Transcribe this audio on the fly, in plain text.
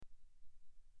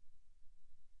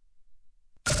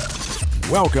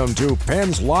Welcome to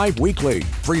Pens Live Weekly,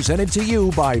 presented to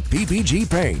you by PPG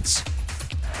Paints.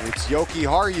 It's Yoki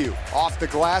Haru off the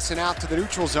glass and out to the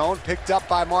neutral zone, picked up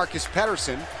by Marcus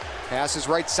Pettersson. Passes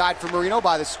right side for Marino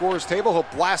by the scorer's table.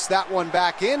 He'll blast that one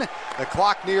back in. The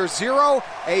clock nears zero.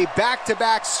 A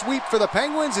back-to-back sweep for the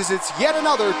Penguins as it's yet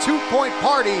another two-point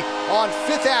party on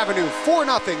 5th Avenue.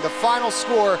 4-0, the final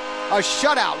score. A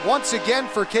shutout once again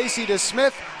for Casey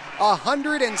DeSmith.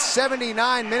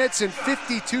 179 minutes and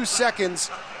 52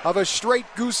 seconds of a straight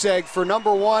goose egg for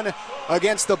number one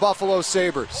against the Buffalo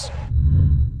Sabres.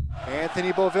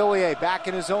 Anthony Beauvillier back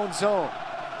in his own zone.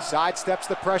 Sidesteps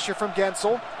the pressure from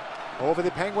Gensel. Over the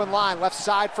Penguin line, left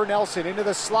side for Nelson, into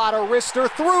the slot, a wrister,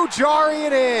 through Jarry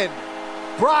and in.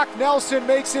 Brock Nelson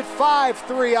makes it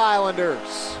 5-3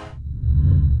 Islanders.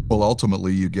 Well,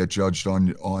 ultimately, you get judged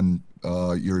on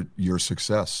your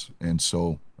success, and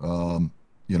so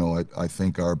I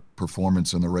think our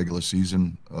performance in the regular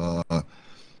season, I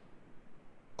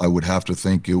would have to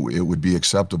think it would be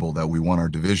acceptable that we won our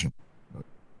division.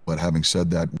 But having said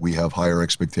that, we have higher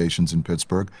expectations in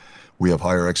Pittsburgh. We have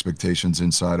higher expectations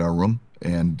inside our room,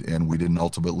 and we didn't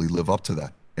ultimately live up to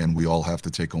that, and we all have to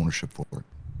take ownership for it.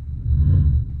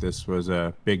 This was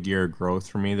a big year of growth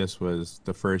for me. This was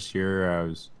the first year I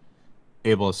was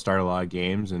able to start a lot of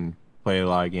games and play a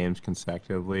lot of games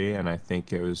consecutively, and I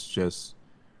think it was just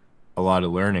a lot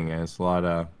of learning, and it's a lot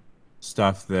of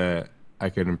stuff that I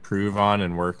could improve on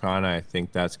and work on. I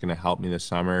think that's going to help me this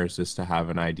summer, is just to have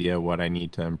an idea of what I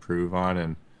need to improve on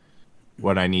and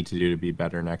what I need to do to be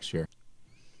better next year.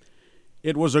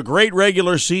 It was a great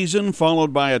regular season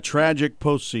followed by a tragic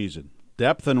postseason.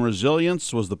 Depth and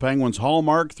resilience was the Penguins'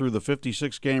 hallmark through the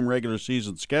 56-game regular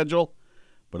season schedule.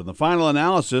 But in the final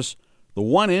analysis, the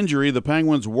one injury the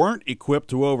Penguins weren't equipped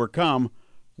to overcome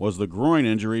was the groin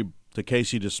injury to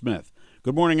Casey DeSmith.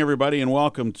 Good morning, everybody, and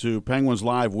welcome to Penguins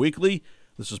Live Weekly.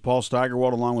 This is Paul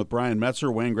Steigerwald along with Brian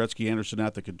Metzer, Wayne Gretzky-Anderson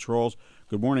at the controls.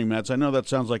 Good morning, Mets. I know that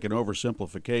sounds like an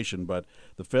oversimplification, but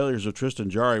the failures of Tristan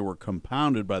Jarry were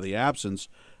compounded by the absence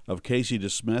of Casey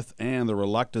DeSmith and the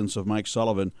reluctance of Mike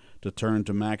Sullivan to turn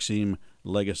to Maxime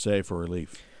Lagacé for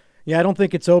relief. Yeah, I don't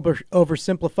think it's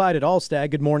oversimplified at all,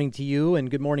 Stag. Good morning to you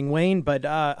and good morning, Wayne. But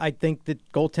I think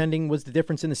that goaltending was the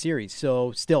difference in the series.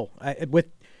 So still,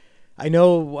 I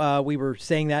know we were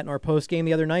saying that in our post game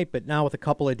the other night, but now with a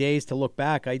couple of days to look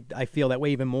back, I feel that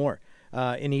way even more.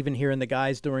 And even hearing the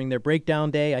guys during their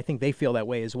breakdown day, I think they feel that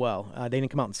way as well. They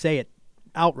didn't come out and say it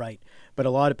outright, but a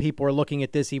lot of people are looking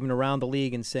at this even around the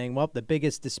league and saying, well, the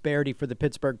biggest disparity for the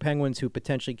Pittsburgh Penguins, who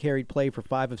potentially carried play for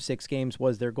 5 of 6 games,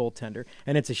 was their goaltender.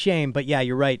 And it's a shame, but yeah,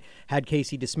 you're right. Had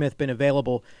Casey DeSmith been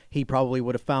available, he probably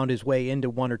would have found his way into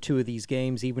 1 or 2 of these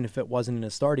games, even if it wasn't in a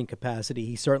starting capacity.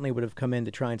 He certainly would have come in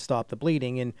to try and stop the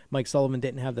bleeding, and Mike Sullivan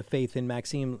didn't have the faith in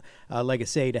Maxime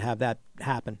Lagacé to have that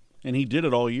happen. And he did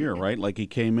it all year, right? Like he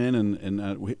came in and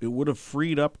it would have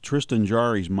freed up Tristan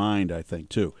Jarry's mind, I think,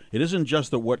 too. It isn't just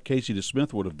that what Casey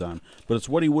DeSmith would have done, but it's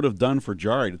what he would have done for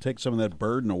Jarry to take some of that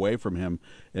burden away from him.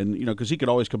 And, because he could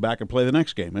always come back and play the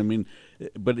next game. I mean,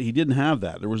 but he didn't have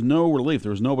that. There was no relief. There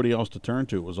was nobody else to turn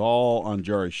to. It was all on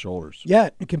Jarry's shoulders. Yeah,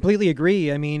 I completely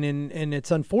agree. I mean, and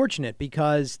it's unfortunate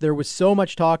because there was so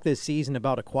much talk this season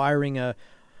about acquiring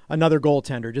another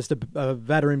goaltender, just a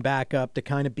veteran backup to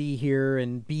kind of be here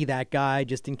and be that guy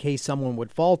just in case someone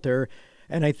would falter.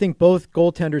 And I think both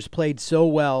goaltenders played so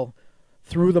well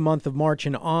through the month of March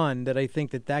and on that I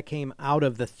think that came out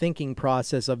of the thinking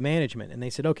process of management. And they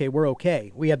said, okay, we're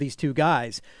okay. We have these 2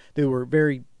 guys that were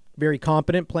very, very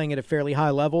competent, playing at a fairly high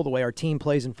level. The way our team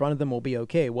plays in front of them will be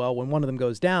okay. Well, when one of them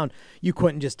goes down, you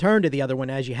couldn't just turn to the other one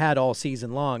as you had all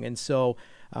season long. And so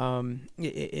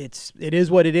it is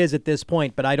what it is at this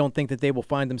point, but I don't think that they will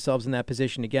find themselves in that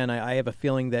position again. I have a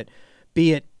feeling that,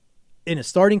 be it in a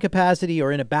starting capacity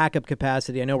or in a backup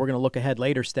capacity, I know we're going to look ahead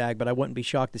later, Stag, but I wouldn't be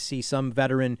shocked to see some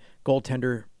veteran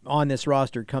goaltender on this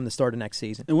roster come the start of next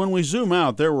season. And when we zoom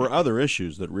out, there were other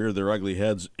issues that reared their ugly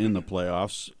heads in the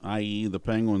playoffs, i.e. the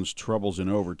Penguins' troubles in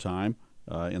overtime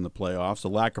in the playoffs, the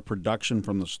lack of production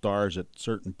from the Stars at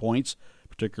certain points,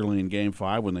 particularly in Game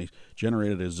 5 when they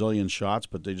generated a zillion shots,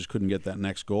 but they just couldn't get that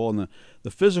next goal. And the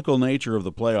physical nature of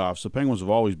the playoffs, the Penguins have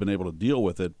always been able to deal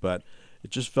with it, but it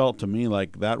just felt to me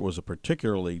like that was a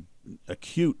particularly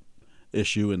acute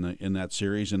issue in that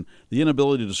series. And the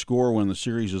inability to score when the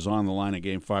series is on the line at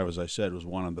Game 5, as I said, was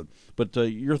one of them. But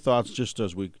your thoughts, just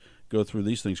as we go through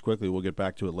these things quickly, we'll get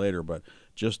back to it later, but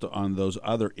just on those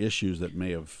other issues that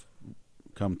may have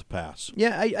come to pass.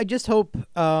 Yeah, I just hope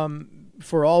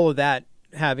for all of that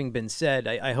having been said,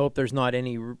 I hope there's not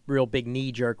any real big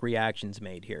knee-jerk reactions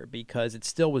made here, because it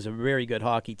still was a very good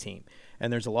hockey team.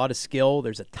 And there's a lot of skill,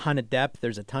 there's a ton of depth,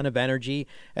 there's a ton of energy,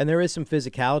 and there is some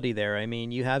physicality there. I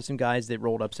mean, you have some guys that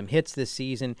rolled up some hits this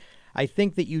season. I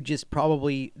think that you just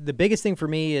probably, the biggest thing for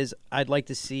me is I'd like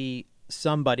to see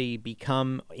somebody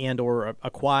become and or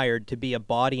acquired to be a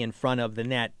body in front of the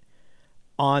net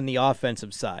on the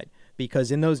offensive side.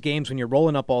 Because in those games when you're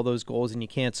rolling up all those goals and you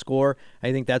can't score,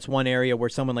 I think that's one area where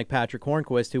someone like Patrick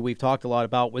Hornquist, who we've talked a lot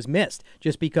about, was missed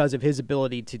just because of his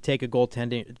ability to take a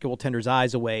goaltender's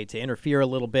eyes away, to interfere a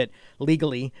little bit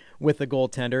legally with the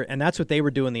goaltender, and that's what they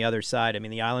were doing the other side. I mean,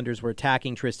 the Islanders were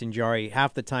attacking Tristan Jarry.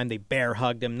 Half the time they bear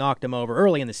hugged him, knocked him over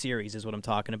early in the series is what I'm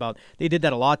talking about. They did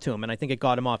that a lot to him, and I think it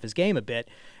got him off his game a bit,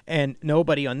 and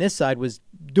nobody on this side was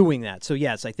doing that. So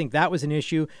yes, I think that was an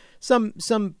issue. Some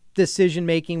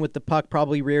decision-making with the puck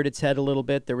probably reared its head a little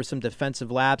bit. There were some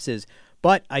defensive lapses,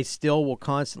 but I still will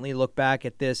constantly look back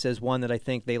at this as one that I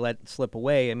think they let slip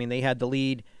away. I mean, they had the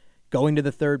lead going to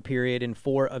the third period in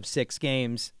 4 of 6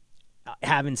 games,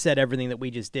 having said everything that we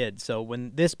just did. So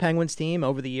when this Penguins team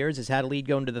over the years has had a lead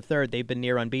going to the third, they've been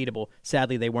near unbeatable.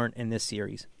 Sadly, they weren't in this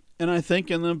series. And I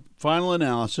think in the final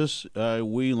analysis,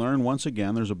 we learn once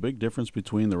again there's a big difference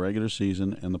between the regular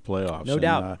season and the playoffs. No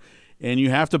doubt. And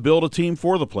you have to build a team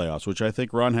for the playoffs, which I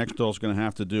think Ron Hextall is going to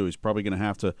have to do. He's probably going to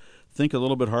have to think a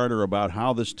little bit harder about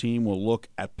how this team will look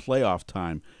at playoff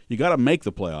time. You got to make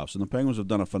the playoffs, and the Penguins have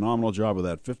done a phenomenal job of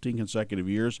that 15 consecutive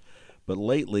years. But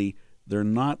lately, they're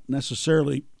not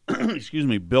necessarily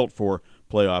built for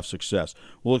playoff success.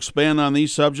 We'll expand on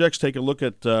these subjects, take a look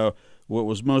at what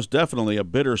was most definitely a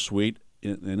bittersweet,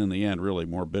 and in the end, really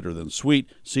more bitter than sweet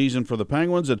season for the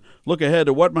Penguins, and look ahead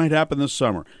to what might happen this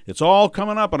summer. It's all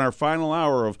coming up in our final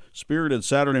hour of spirited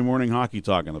Saturday morning hockey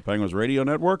talk on the Penguins Radio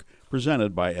Network,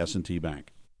 presented by S&T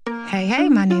Bank. Hey,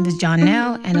 my name is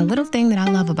Jonelle, and a little thing that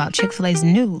I love about Chick-fil-A's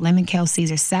new Lemon Kale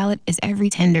Caesar salad is every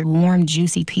tender, warm,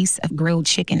 juicy piece of grilled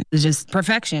chicken is just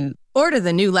perfection. Order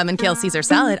the new Lemon Kale Caesar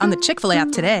salad on the Chick-fil-A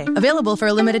app today. Available for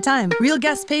a limited time. Real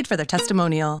guests paid for their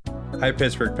testimonial. Hi,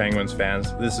 Pittsburgh Penguins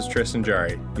fans. This is Tristan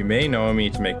Jarry. You may know me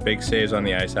to make big saves on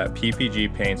the ice at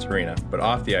PPG Paints Arena, but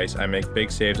off the ice, I make big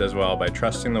saves as well by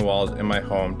trusting the walls in my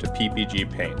home to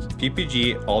PPG Paints.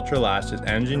 PPG Ultra Last is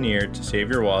engineered to save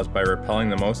your walls by repelling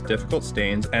the most difficult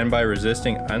stains and by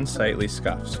resisting unsightly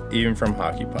scuffs, even from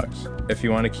hockey pucks. If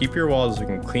you want to keep your walls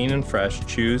looking clean and fresh,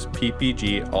 choose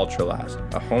PPG Ultra Last,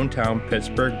 a hometown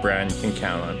Pittsburgh brand you can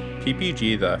count on.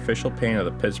 PPG, the official paint of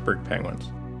the Pittsburgh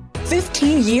Penguins.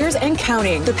 15 years and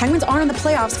counting. The Penguins are in the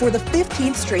playoffs for the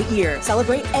 15th straight year.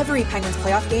 Celebrate every Penguins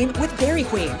playoff game with Dairy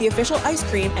Queen, the official ice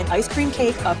cream and ice cream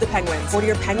cake of the Penguins. Order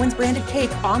your Penguins branded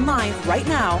cake online right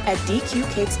now at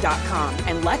dqcakes.com.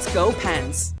 And let's go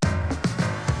Pens.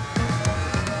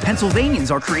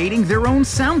 Pennsylvanians are creating their own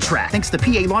soundtrack thanks to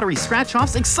PA Lottery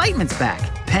Scratch-Off's Excitement's back.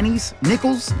 Pennies,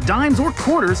 nickels, dimes, or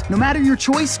quarters, no matter your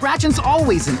choice, scratching's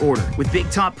always in order. With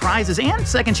big top prizes and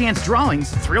second chance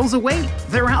drawings, thrills await.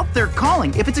 They're out there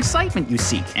calling. If it's excitement you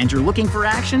seek and you're looking for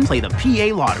action, play the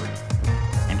PA Lottery.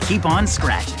 And keep on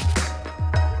scratching.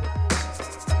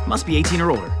 Must be 18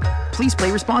 or older. Please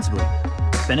play responsibly.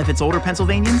 Benefits older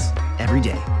Pennsylvanians every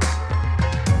day.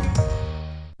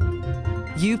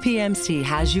 UPMC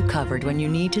has you covered when you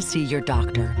need to see your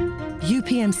doctor.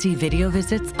 UPMC video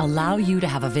visits allow you to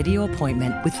have a video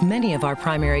appointment with many of our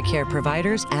primary care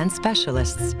providers and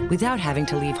specialists without having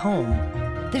to leave home.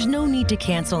 There's no need to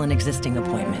cancel an existing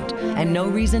appointment and no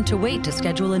reason to wait to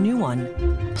schedule a new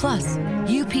one. Plus,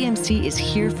 UPMC is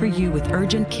here for you with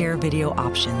urgent care video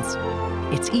options.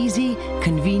 It's easy,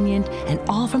 convenient, and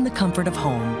all from the comfort of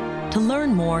home. To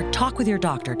learn more, talk with your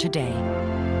doctor today.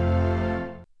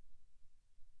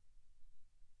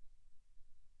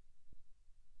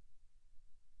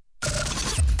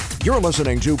 You're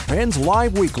listening to Pens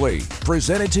Live Weekly,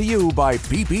 presented to you by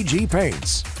PPG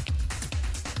Paints.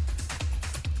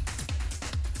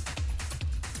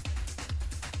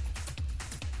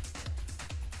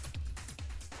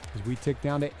 As we tick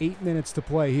down to 8 minutes to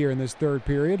play here in this third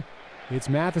period, it's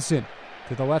Matheson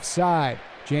to the left side.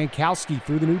 Jankowski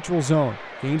through the neutral zone.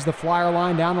 Gains the flyer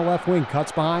line down the left wing.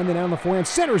 Cuts behind and down the forehand.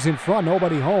 Centers in front.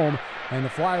 Nobody home. And the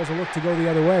Flyers will look to go the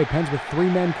other way. Pens with 3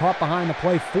 men caught behind the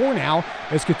play. 4 now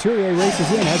as Couturier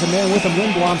races in. Has a man with him.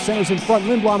 Lindblom centers in front.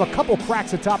 Lindblom a couple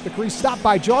cracks atop the crease. Stopped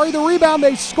by Jarry. The rebound.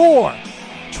 They score.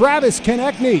 Travis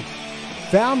Konechny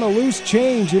found the loose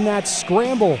change in that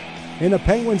scramble in the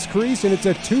Penguins crease. And it's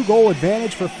a 2-goal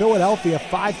advantage for Philadelphia.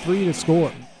 5-3 to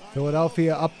score.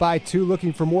 Philadelphia up by 2,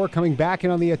 looking for more, coming back in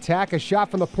on the attack. A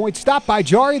shot from the point, stopped by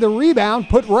Jarry. The rebound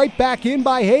put right back in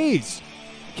by Hayes.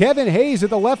 Kevin Hayes at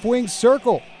the left wing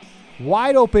circle.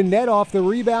 Wide open net off the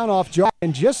rebound off Jarry.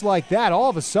 And just like that, all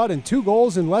of a sudden, 2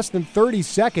 goals in less than 30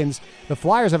 seconds. The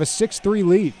Flyers have a 6-3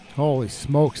 lead. Holy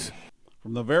smokes.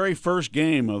 From the very first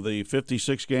game of the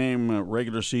 56-game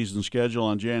regular season schedule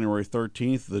on January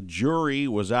 13th, the jury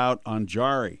was out on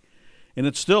Jarry. And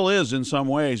it still is in some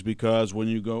ways, because when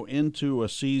you go into a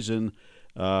season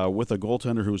with a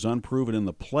goaltender who's unproven in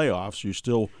the playoffs, you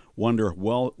still wonder,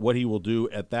 well, what he will do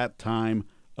at that time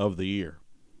of the year.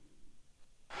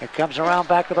 It comes around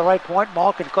back to the right point.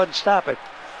 Malkin couldn't stop it.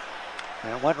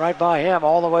 And it went right by him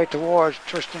all the way towards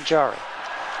Tristan Jarry.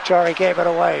 Jarry gave it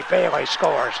away. Bailey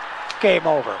scores. Game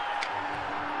over.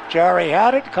 Jarry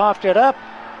had it, coughed it up,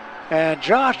 and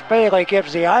Josh Bailey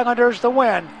gives the Islanders the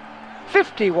win.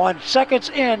 51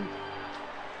 seconds in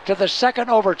to the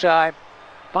second overtime.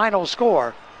 Final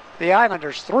score, the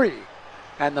Islanders 3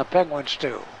 and the Penguins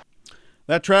 2.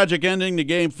 That tragic ending to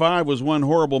Game 5 was one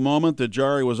horrible moment that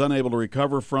Jarry was unable to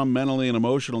recover from mentally and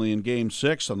emotionally in Game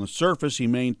 6. On the surface, he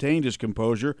maintained his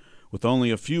composure with only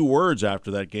a few words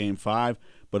after that Game 5,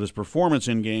 but his performance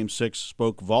in Game 6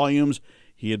 spoke volumes.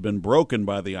 He had been broken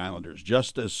by the Islanders,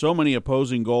 just as so many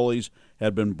opposing goalies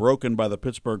had been broken by the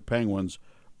Pittsburgh Penguins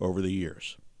over the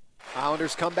years.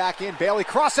 Islanders come back in. Bailey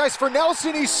cross ice for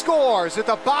Nelson. He scores at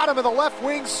the bottom of the left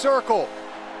wing circle.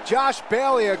 Josh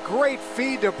Bailey, a great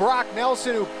feed to Brock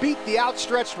Nelson, who beat the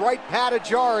outstretched right pad of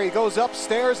Jarry, goes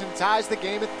upstairs and ties the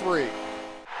game at 3.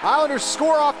 Islanders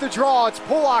score off the draw. It's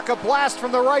Pulock, a blast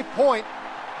from the right point.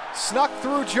 Snuck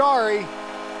through Jarry.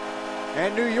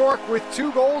 And New York, with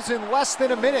 2 goals in less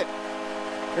than a minute,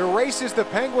 erases the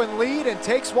Penguin lead and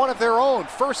takes one of their own.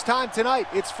 First time tonight,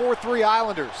 it's 4-3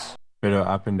 Islanders. Bit of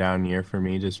up and down year for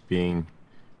me, just playing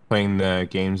the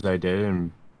games I did,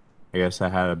 and I guess I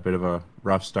had a bit of a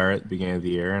rough start at the beginning of the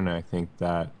year, and I think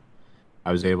that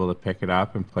I was able to pick it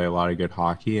up and play a lot of good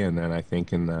hockey. And then I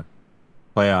think in the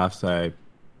playoffs, I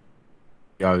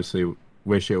obviously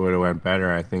wish it would have went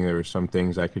better. I think there were some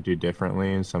things I could do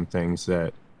differently and some things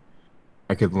that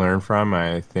I could learn from.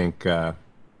 I think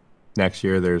next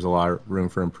year there's a lot of room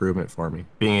for improvement for me.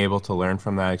 Being able to learn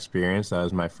from that experience, that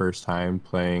was my first time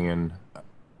playing in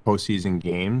postseason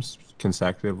games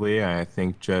consecutively. I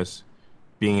think just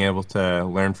being able to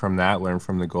learn from that, learn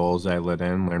from the goals I let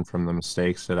in, learn from the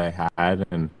mistakes that I had,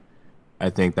 and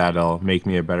I think that'll make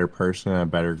me a better person and a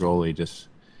better goalie. Just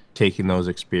taking those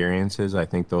experiences, I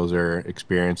think those are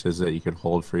experiences that you could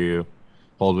hold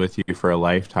with you for a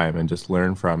lifetime and just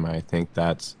learn from. I think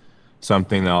that's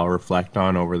something that I'll reflect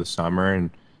on over the summer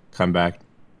and come back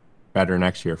better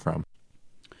next year from.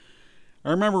 I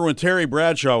remember when Terry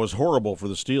Bradshaw was horrible for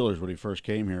the Steelers when he first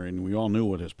came here, and we all knew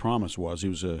what his promise was. He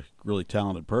was a really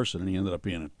talented person, and he ended up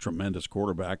being a tremendous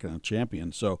quarterback and a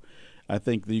champion. So I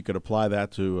think that you could apply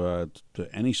that to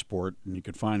any sport, and you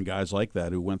could find guys like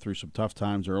that who went through some tough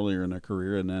times earlier in their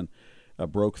career and then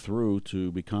broke through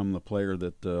to become the player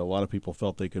that a lot of people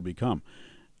felt they could become.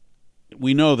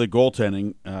 We know that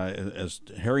goaltending, as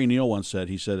Harry Neal once said,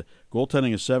 he said,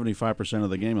 goaltending is 75%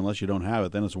 of the game. Unless you don't have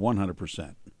it, then it's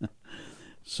 100%.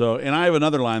 So, and I have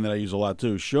another line that I use a lot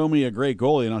too. Show me a great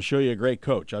goalie and I'll show you a great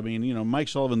coach. I mean, Mike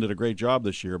Sullivan did a great job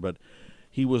this year, but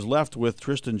he was left with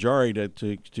Tristan Jarry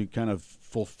to kind of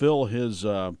fulfill his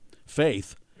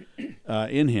faith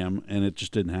in him, and it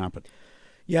just didn't happen.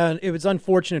 Yeah, it was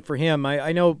unfortunate for him.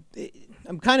 I know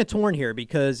I'm kind of torn here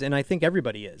because, and I think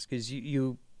everybody is, because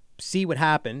you see what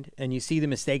happened and you see the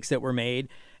mistakes that were made,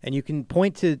 and you can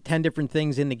point to 10 different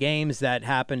things in the games that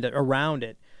happened around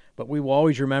it. But we will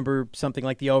always remember something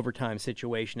like the overtime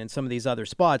situation and some of these other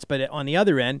spots. But on the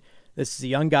other end, this is a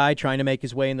young guy trying to make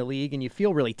his way in the league, and you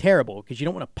feel really terrible because you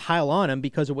don't want to pile on him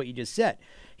because of what you just said.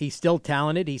 He's still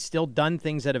talented. He's still done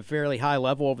things at a fairly high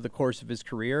level over the course of his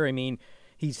career. I mean,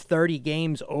 he's 30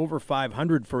 games over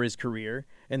 500 for his career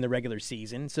in the regular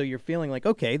season. So you're feeling like,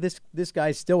 okay, this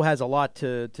guy still has a lot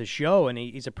to show, and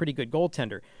he's a pretty good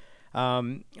goaltender.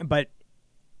 But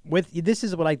this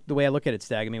is the way I look at it,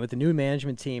 Stag. I mean, with the new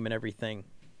management team and everything,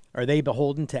 are they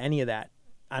beholden to any of that?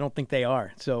 I don't think they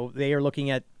are. So they are looking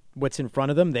at what's in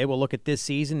front of them. They will look at this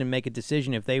season and make a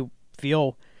decision if they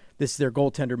feel this is their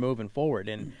goaltender moving forward.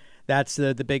 And that's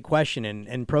the big question.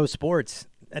 And pro sports,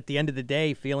 at the end of the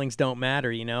day, feelings don't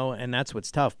matter, and that's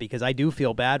what's tough, because I do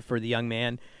feel bad for the young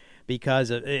man,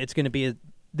 because it's going to be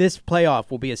this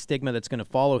playoff will be a stigma that's going to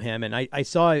follow him. And I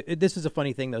saw, this is a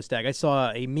funny thing though, Stag, I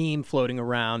saw a meme floating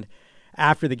around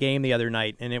after the game the other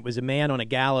night, and it was a man on a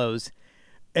gallows,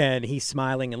 and he's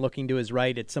smiling and looking to his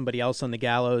right at somebody else on the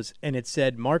gallows, and it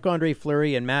said Marc-Andre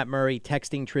Fleury and Matt Murray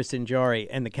texting Tristan Jarry,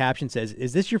 and the caption says,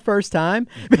 "Is this your first time?"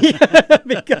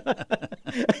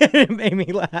 It made me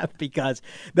laugh because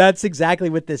that's exactly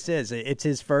what this is. It's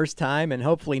his first time, and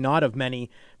hopefully not of many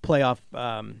playoff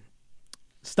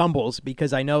stumbles,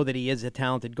 because I know that he is a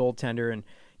talented goaltender, and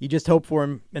you just hope for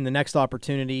him in the next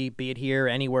opportunity, be it here or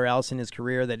anywhere else in his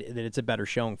career, that it's a better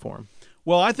showing for him.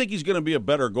 Well, I think he's going to be a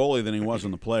better goalie than he was in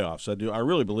the playoffs. I do. I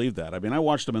really believe that. I mean, I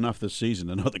watched him enough this season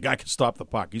to know the guy can stop the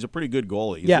puck. He's a pretty good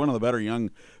goalie. He's one of the better young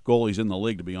goalies in the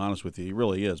league, to be honest with you. He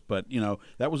really is. But,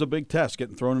 that was a big test,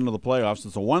 getting thrown into the playoffs.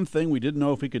 It's the one thing we didn't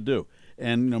know if he could do.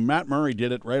 And, Matt Murray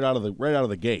did it right out of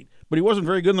the gate. But he wasn't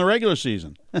very good in the regular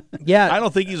season. Yeah. I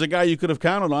don't think he's a guy you could have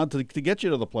counted on to get you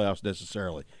to the playoffs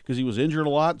necessarily, because he was injured a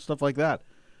lot and stuff like that.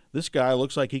 This guy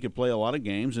looks like he could play a lot of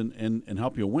games and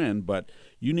help you win, but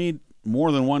you need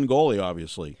more than one goalie,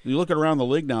 obviously. You look at around the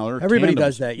league now. Everybody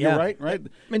does that, yeah. You're right.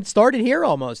 It started here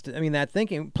almost. I mean, that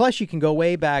thinking. Plus, you can go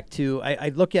way back to, I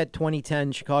look at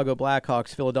 2010 Chicago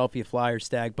Blackhawks, Philadelphia Flyers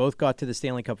stag. Both got to the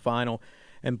Stanley Cup final,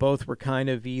 and both were kind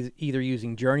of either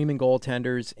using journeyman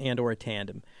goaltenders and or a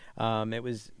tandem. It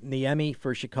was Niemi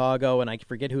for Chicago, and I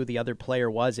forget who the other player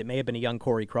was. It may have been a young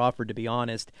Corey Crawford, to be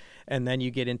honest. And then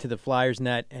you get into the Flyers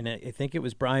net, and I think it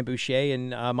was Brian Boucher and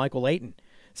Michael Layton.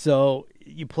 So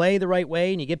you play the right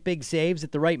way, and you get big saves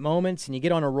at the right moments, and you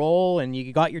get on a roll, and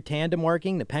you got your tandem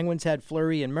working. The Penguins had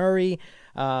Fleury and Murray.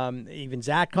 Even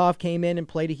Zatkov came in and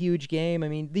played a huge game. I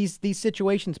mean, these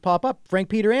situations pop up. Frank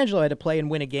Pietrangelo had to play and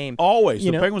win a game. Always.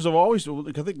 The Penguins have always,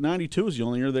 I think 92 is the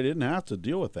only year they didn't have to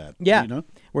deal with that. Yeah,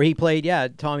 where he played,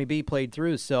 Tommy B played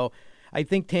through. So I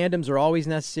think tandems are always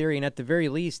necessary, and at the very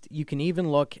least, you can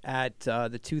even look at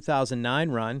the 2009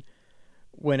 run.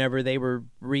 Whenever they were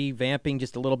revamping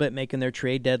just a little bit, making their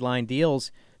trade deadline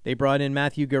deals, they brought in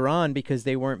Matthew Garon because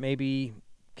they weren't maybe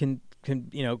I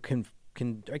don't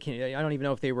even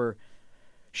know if they were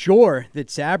sure that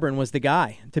Sabrin was the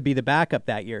guy to be the backup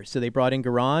that year. So they brought in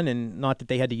Garon, and not that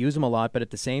they had to use him a lot, but at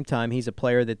the same time, he's a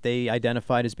player that they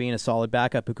identified as being a solid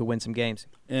backup who could win some games.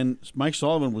 And Mike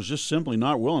Sullivan was just simply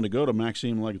not willing to go to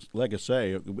Maxime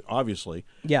Lagacé, obviously.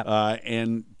 Yeah.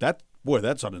 And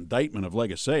that's an indictment of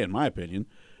Lagacé, in my opinion.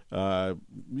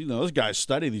 Those guys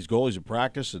study these goalies in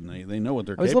practice, and they know what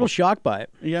they're capable of. I was a little shocked by it.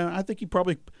 Yeah, I think he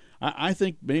probably – I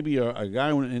think maybe a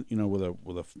guy with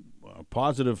a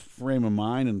positive frame of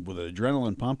mind and with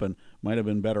adrenaline pumping might have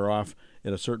been better off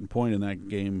at a certain point in that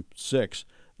game 6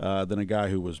 than a guy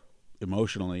who was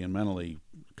emotionally and mentally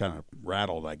kind of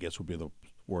rattled, I guess would be the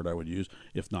word I would use,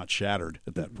 if not shattered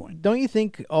at that point. Don't you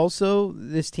think also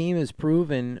this team has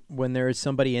proven when there is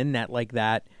somebody in net like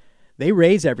that, they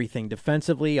raise everything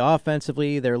defensively,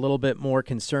 offensively. They're a little bit more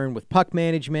concerned with puck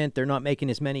management. They're not making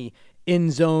as many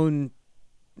in-zone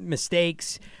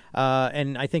mistakes.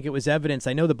 And I think it was evidence.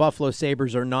 I know the Buffalo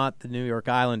Sabres are not the New York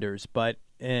Islanders, but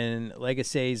in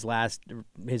Lagacé's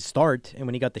his start, and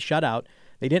when he got the shutout,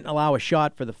 they didn't allow a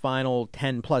shot for the final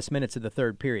 10-plus minutes of the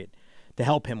third period to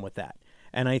help him with that.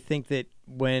 And I think that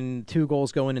when 2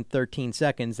 goals go in 13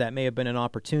 seconds, that may have been an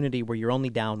opportunity where you're only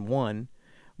down 1,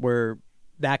 where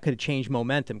that could change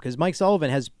momentum. Because Mike Sullivan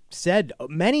has said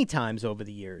many times over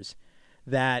the years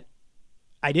that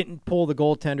I didn't pull the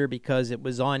goaltender because it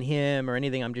was on him or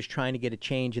anything. I'm just trying to get a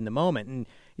change in the moment. And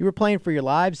you were playing for your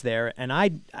lives there. And I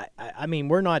mean,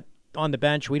 we're not on the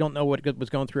bench. We don't know what was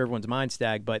going through everyone's mind,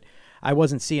 Stag, but I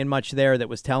wasn't seeing much there that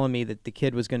was telling me that the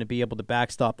kid was going to be able to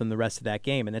backstop them the rest of that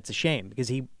game. And that's a shame because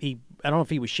he I don't know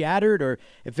if he was shattered or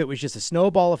if it was just a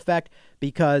snowball effect,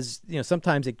 because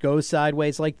sometimes it goes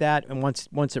sideways like that, and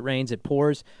once it rains it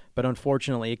pours. But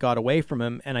unfortunately it got away from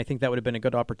him, and I think that would have been a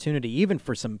good opportunity even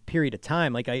for some period of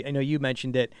time. Like I know you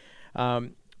mentioned it.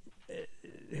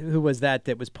 Who was that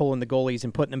was pulling the goalies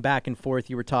and putting them back and forth?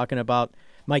 You were talking about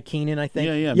Mike Keenan, I think.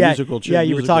 Yeah, musical. Yeah,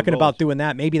 you were talking about doing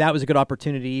that. Maybe that was a good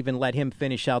opportunity to even let him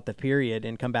finish out the period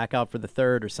and come back out for the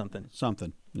third or something.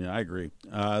 Yeah, I agree.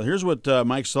 Here's what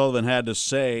Mike Sullivan had to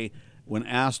say when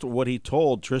asked what he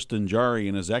told Tristan Jarry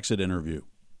in his exit interview.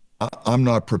 I'm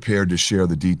not prepared to share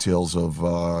the details of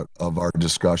our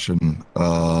discussion.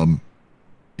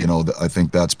 I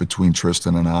think that's between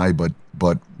Tristan and I. But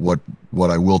what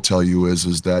I will tell you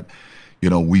is that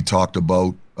we talked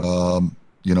about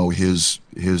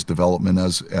his development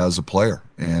as a player,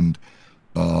 and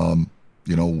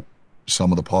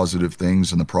some of the positive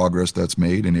things and the progress that's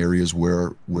made in areas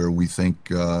where we think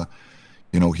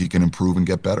he can improve and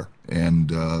get better.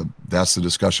 And that's the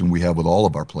discussion we have with all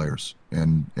of our players,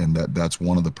 and that's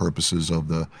one of the purposes of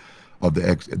the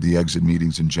exit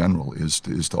meetings in general is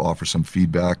to offer some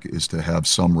feedback, is to have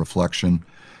some reflection,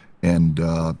 and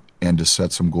to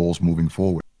set some goals moving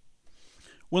forward.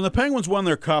 When the Penguins won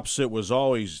their cups, it was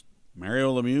always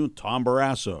Mario Lemieux, Tom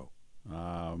Barrasso,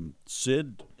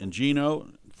 Sid and Gino,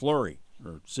 Fleury.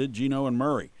 or Sid, Gino, and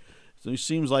Murray. So it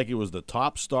seems like it was the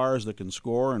top stars that can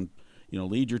score and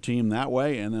lead your team that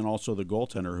way, and then also the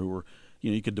goaltender who were,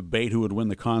 you could debate who would win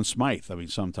the Conn Smythe. I mean,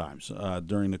 sometimes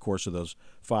during the course of those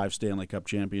 5 Stanley Cup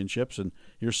championships. And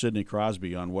here's Sidney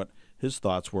Crosby on what his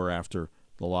thoughts were after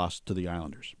the loss to the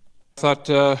Islanders. I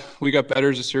thought we got better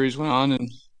as the series went on,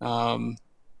 and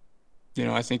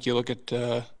I think you look at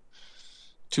 2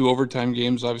 overtime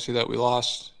games, obviously, that we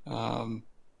lost.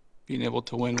 Being able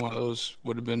to win one of those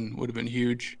would have been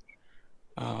huge.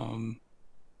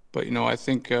 But I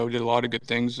think we did a lot of good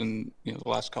things, and the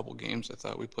last couple games I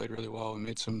thought we played really well. We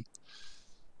made some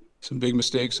big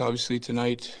mistakes, obviously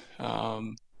tonight. I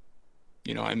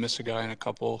miss a guy on a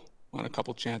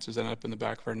couple chances, ended up in the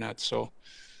back of our net. So,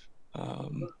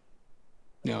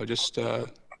 just a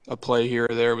play here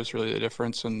or there was really the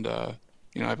difference, and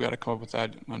I've got to come up with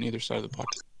that on either side of the puck.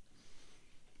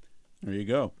 There you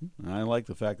go. I like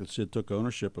the fact that Sid took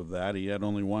ownership of that. He had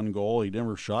only 1 goal. He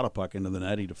never shot a puck into the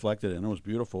net. He deflected it, and it was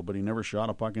beautiful, but he never shot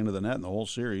a puck into the net in the whole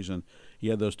series. And he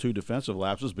had those 2 defensive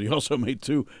lapses, but he also made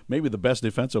 2, maybe the best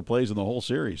defensive plays in the whole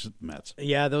series, Mets.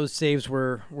 Yeah, those saves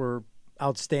were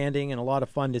outstanding and a lot of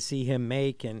fun to see him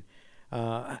make. And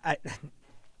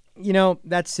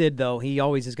that's Sid, though. He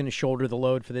always is going to shoulder the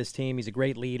load for this team. He's a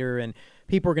great leader, and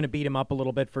people are going to beat him up a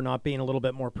little bit for not being a little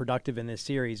bit more productive in this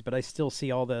series. But I still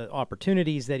see all the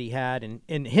opportunities that he had,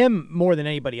 and him more than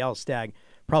anybody else, Stag,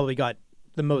 probably got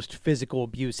the most physical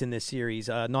abuse in this series.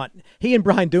 He and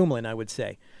Brian Dumoulin, I would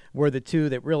say, were the 2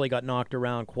 that really got knocked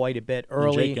around quite a bit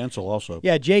early. And Jake Gensel also.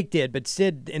 Yeah, Jake did, but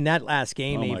Sid in that last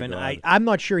game I'm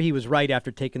not sure he was right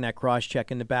after taking that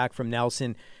cross-check in the back from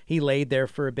Nelson. He laid there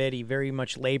for a bit. He very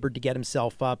much labored to get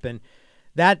himself up, and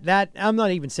that I'm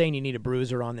not even saying you need a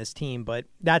bruiser on this team, but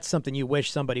that's something you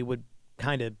wish somebody would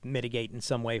kind of mitigate in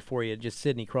some way for you, just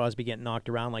Sidney Crosby getting knocked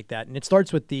around like that. And it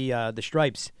starts with the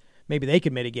Stripes. Maybe they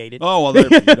could mitigate it. Oh, well,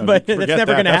 but that's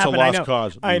never going to happen. That's a lost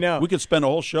cause. I know. We could spend a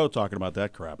whole show talking about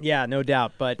that crap. Yeah, no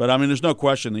doubt. But I mean, there's no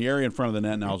question. The area in front of the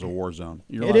net now is a war zone.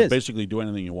 You're allowed to basically do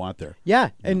anything you want there. Yeah,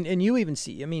 and you even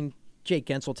see, Jake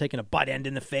Gensel taking a butt end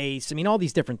in the face. All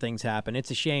these different things happen.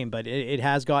 It's a shame, but it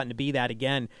has gotten to be that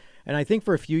again. And I think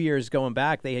for a few years going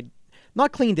back, they had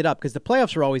not cleaned it up because the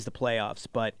playoffs are always the playoffs,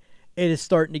 but it is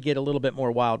starting to get a little bit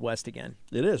more Wild West again.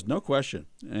 It is, no question.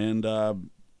 And,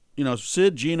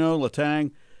 Sid, Gino,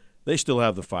 Letang, they still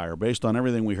have the fire based on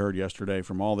everything we heard yesterday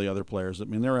from all the other players.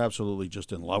 They're absolutely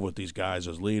just in love with these guys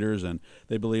as leaders, and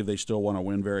they believe they still want to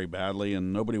win very badly,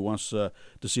 and nobody wants to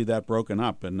see that broken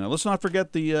up. And let's not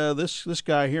forget this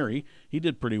guy here. He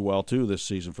did pretty well, too, this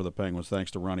season for the Penguins,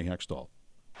 thanks to Ronnie Hextall.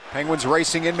 Penguins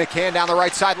racing in. McCann down the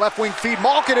right side, left wing feed.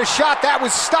 Malkin a shot that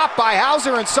was stopped by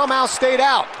Hauser and somehow stayed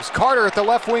out. It was Carter at the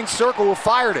left wing circle who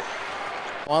fired it.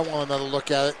 I want another look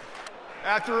at it.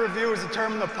 After review, it was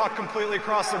determined the puck completely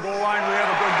crossed the goal line. We have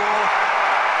a good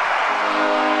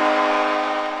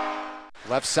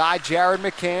goal. Left side, Jared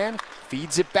McCann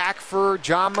feeds it back for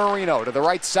John Marino. To the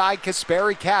right side,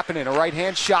 Kasperi Kapanen, a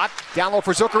right-hand shot. Down low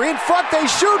for Zucker. In front, they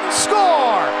shoot and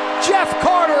score! Jeff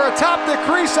Carter atop the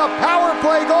crease, a power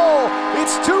play goal.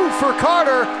 It's 2 for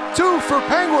Carter, 2 for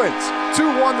Penguins.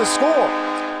 2-1 the score.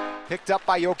 Picked up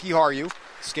by Yoki Harju.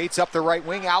 Skates up the right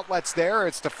wing, outlets there.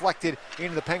 It's deflected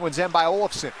into the Penguins' end by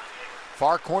Olofsson.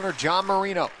 Far corner, John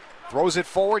Marino. Throws it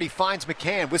forward, he finds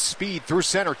McCann with speed through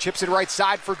center. Chips it right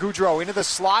side for Goudreau. Into the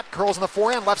slot, curls on the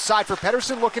forehand. Left side for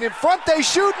Pettersson, looking in front. They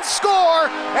shoot and score!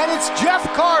 And it's Jeff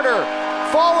Carter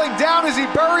falling down as he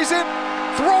buries it.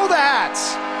 Throw the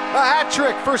hats! A hat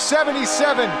trick for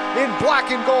 77 in black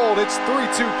and gold. It's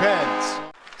 3-2 Pens.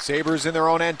 Sabres in their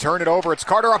own end, turn it over. It's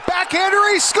Carter, a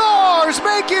backhander, he scores!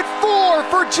 Make it 4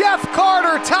 for Jeff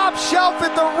Carter, top shelf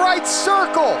at the right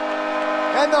circle.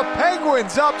 And the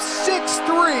Penguins up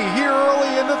 6-3 here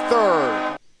early in the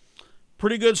third.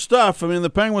 Pretty good stuff. The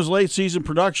Penguins' late-season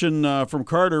production from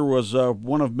Carter was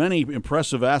one of many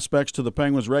impressive aspects to the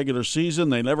Penguins' regular season.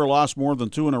 They never lost more than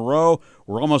 2 in a row,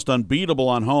 were almost unbeatable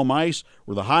on home ice,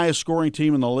 were the highest-scoring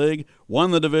team in the league,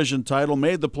 won the division title,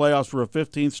 made the playoffs for a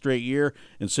 15th straight year,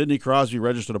 and Sidney Crosby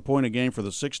registered a point a game for the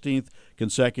 16th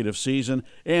consecutive season,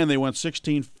 and they went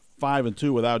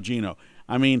 16-5-2 without Gino.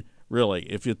 Really,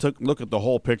 if you look at the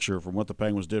whole picture from what the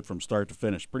Penguins did from start to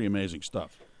finish, pretty amazing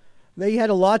stuff. They had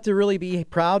a lot to really be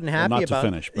proud and happy about. Not to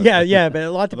finish. But but a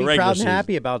lot to be proud season. And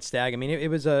happy about, Stag. It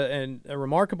was a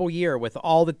remarkable year with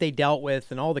all that they dealt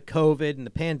with and all the COVID and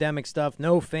the pandemic stuff,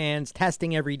 no fans,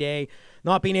 testing every day,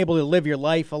 not being able to live your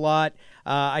life a lot.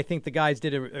 I think the guys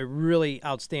did a really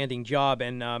outstanding job.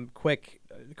 And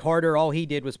Carter, all he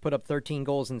did was put up 13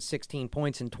 goals and 16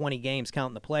 points in 20 games,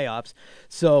 counting the playoffs.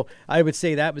 So I would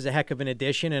say that was a heck of an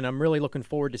addition, and I'm really looking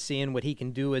forward to seeing what he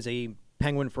can do as a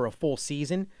Penguin for a full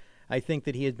season. I think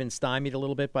that he had been stymied a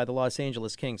little bit by the Los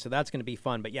Angeles Kings, so that's going to be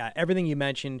fun. But yeah, everything you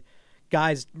mentioned,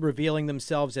 guys revealing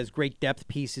themselves as great depth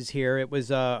pieces here. It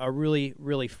was a really,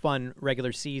 really fun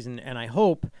regular season, and I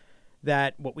hope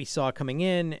that what we saw coming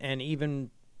in, and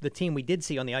even the team we did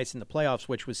see on the ice in the playoffs,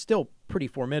 which was still pretty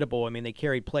formidable. I mean, they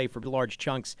carried play for large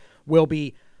chunks, will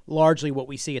be largely what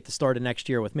we see at the start of next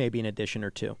year with maybe an addition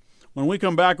or two. When we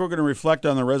come back, we're going to reflect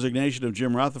on the resignation of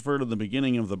Jim Rutherford and the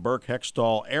beginning of the Burke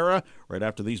Hextall era right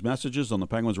after these messages on the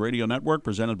Penguins Radio Network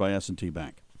presented by S&T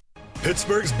Bank.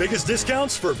 Pittsburgh's biggest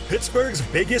discounts for Pittsburgh's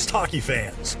biggest hockey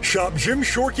fans. Shop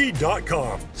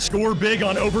JimShorkey.com. Score big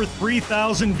on over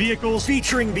 3,000 vehicles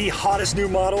featuring the hottest new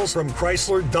models from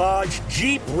Chrysler, Dodge,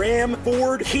 Jeep, Ram,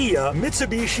 Ford, Kia,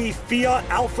 Mitsubishi, Fiat,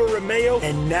 Alfa Romeo,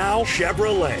 and now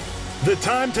Chevrolet. The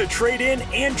time to trade in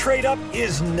and trade up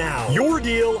is now. Your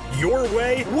deal, your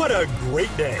way. What a great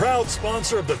day. Proud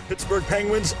sponsor of the Pittsburgh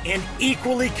Penguins and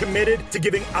equally committed to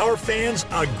giving our fans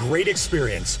a great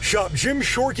experience. Shop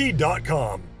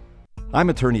JimShorkey.com. I'm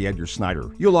attorney Edgar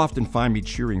Snyder. You'll often find me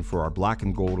cheering for our black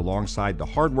and gold alongside the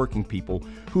hardworking people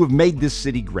who have made this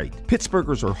city great.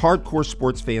 Pittsburghers are hardcore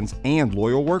sports fans and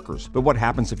loyal workers. But what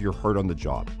happens if you're hurt on the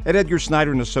job? At Edgar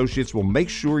Snyder & Associates, we'll make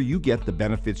sure you get the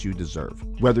benefits you deserve.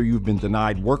 Whether you've been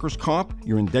denied workers' comp,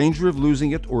 you're in danger of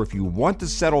losing it, or if you want to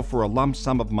settle for a lump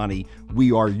sum of money,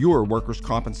 we are your workers'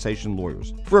 compensation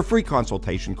lawyers. For a free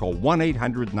consultation, call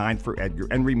 1-800-9-FOR-EDGAR.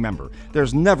 And remember,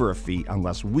 there's never a fee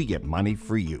unless we get money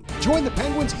for you. Join the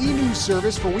Penguins e-news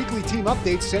service for weekly team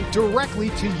updates sent directly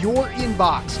to your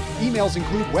inbox. Emails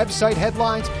include website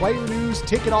headlines, player news,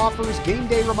 ticket offers, game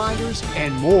day reminders,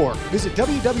 and more. Visit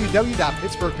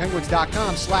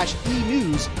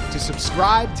www.pittsburghpenguins.com/e-news to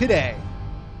subscribe today.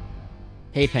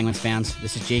 Hey Penguins fans,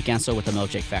 this is Jake Ensel with the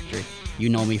Milkshake Factory. You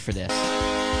know me for this.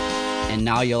 And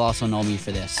now you'll also know me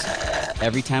for this.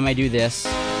 Every time I do this,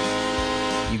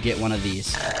 you get one of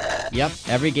these. Yep,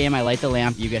 every game I light the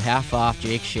lamp, you get half off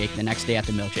Jake's Shake the next day at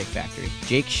the Milkshake Factory.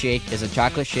 Jake's Shake is a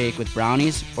chocolate shake with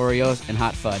brownies, Oreos, and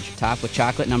hot fudge, topped with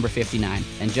chocolate number 59.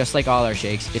 And just like all our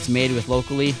shakes, it's made with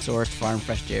locally sourced farm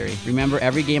fresh dairy. Remember,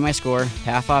 every game I score,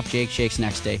 half off Jake's Shakes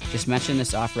next day. Just mention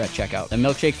this offer at checkout. The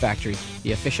Milkshake Factory,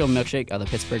 the official milkshake of the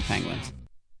Pittsburgh Penguins.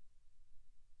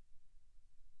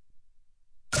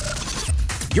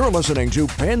 You're listening to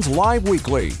Pens Live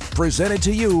Weekly, presented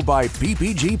to you by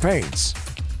PPG Paints.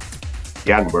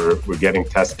 Again, we're getting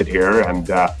tested here, and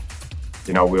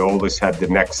we always had the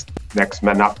next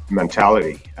man up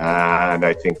mentality, and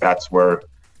I think that's where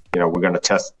we're going to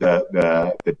test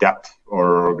the depth of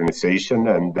our organization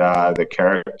and the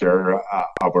character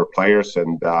of our players,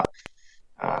 and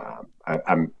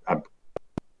I'm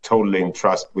totally in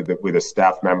trust with the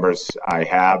staff members I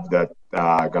have that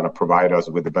are going to provide us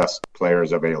with the best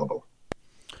players available.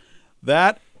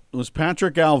 That was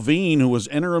Patrick Alvin, who was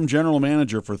interim general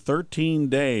manager for 13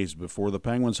 days before the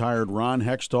Penguins hired Ron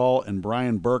Hextall and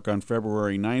Brian Burke on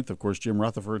February 9th. Of course, Jim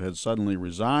Rutherford had suddenly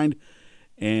resigned,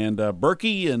 and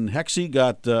Berkey and Hexy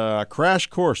got a crash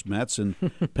course, Mets, in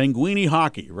Penguini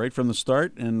hockey right from the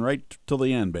start and right till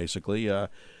the end, basically.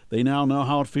 They now know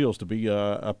how it feels to be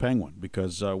a Penguin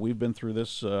because we've been through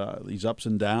these ups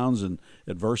and downs and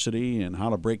adversity and how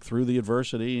to break through the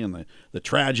adversity and the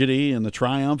tragedy and the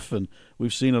triumph, and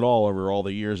we've seen it all over all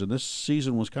the years. And this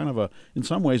season was kind of in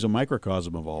some ways, a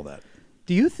microcosm of all that.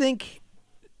 Do you think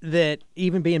that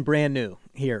even being brand new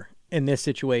here in this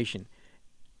situation,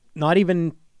 not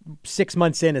even 6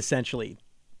 months in essentially,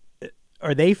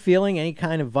 are they feeling any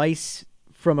kind of vice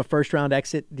from a first-round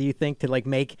exit, do you think, to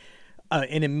make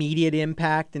an immediate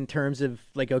impact in terms of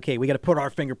okay, we got to put our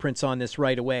fingerprints on this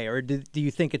right away? Or do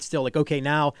you think it's still okay,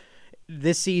 now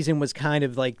this season was kind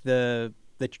of like the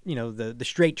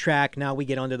straight track, now we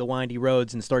get onto the windy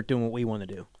roads and start doing what we want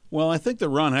to do? Well, I think that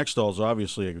Ron Hextall is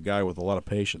obviously a guy with a lot of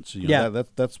patience.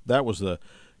 That was the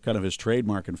kind of his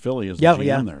trademark in Philly as the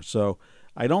GM there. So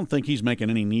I don't think he's making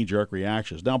any knee-jerk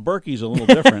reactions. Now, Berkey's a little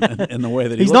different in the way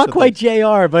that he's looks not at quite things.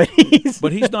 JR, but he's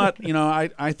but he's not.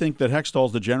 I think that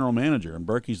Hextall's the general manager, and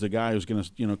Berkey's the guy who's going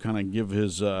to kind of give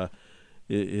his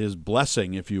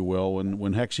blessing, if you will,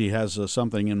 when Hexy has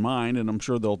something in mind, and I'm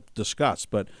sure they'll discuss.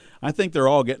 But I think they're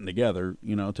all getting together,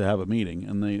 to have a meeting,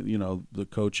 and the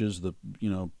coaches, the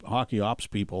hockey ops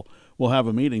people will have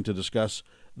a meeting to discuss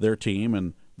their team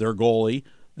and their goalie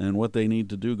and what they need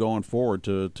to do going forward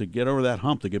to get over that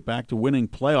hump, to get back to winning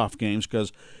playoff games.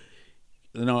 Because,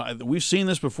 we've seen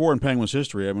this before in Penguins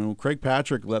history. I mean, when Craig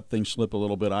Patrick let things slip a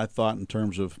little bit, I thought, in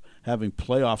terms of having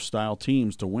playoff-style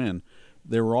teams to win.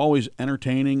 They were always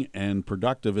entertaining and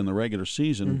productive in the regular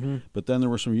season, but then there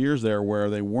were some years there where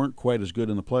they weren't quite as good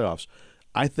in the playoffs.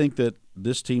 I think that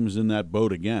this team is in that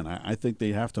boat again. I think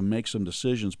they have to make some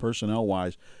decisions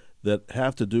personnel-wise that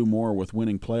have to do more with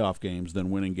winning playoff games than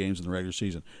winning games in the regular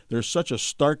season. There's such a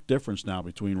stark difference now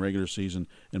between regular season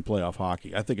and playoff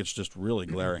hockey. I think it's just really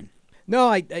glaring.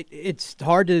 No, it's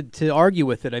hard to argue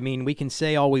with it. I mean, we can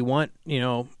say all we want,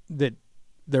 that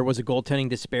there was a goaltending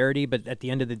disparity, but at the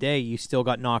end of the day, you still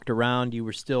got knocked around. You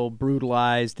were still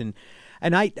brutalized, and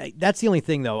I that's the only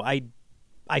thing, though.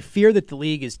 I fear that the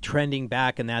league is trending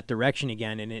back in that direction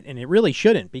again, and it really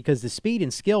shouldn't, because the speed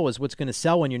and skill is what's going to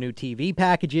sell on your new TV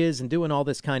packages and doing all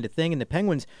this kind of thing, and the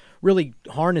Penguins really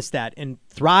harnessed that and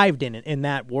thrived in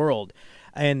that world,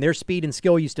 and their speed and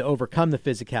skill used to overcome the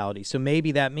physicality. So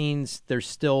maybe that means there's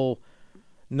still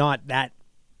not that.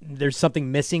 There's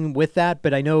something missing with that,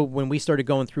 but I know when we started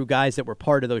going through guys that were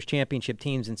part of those championship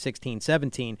teams in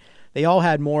 16-17, they all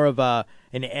had more of an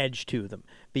edge to them,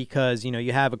 because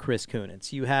you have a Chris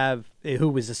Kunitz, you have who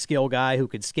was a skill guy who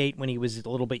could skate when he was a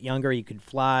little bit younger, he could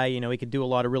fly, he could do a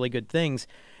lot of really good things.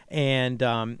 And,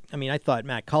 I thought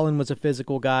Matt Cullen was a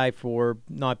physical guy for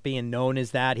not being known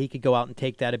as that. He could go out and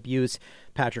take that abuse.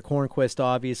 Patrick Hornquist,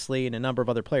 obviously, and a number of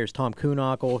other players. Tom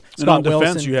Kuhnhackl, Scott and on defense,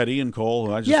 Wilson. You had Ian Cole,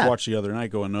 who I just watched the other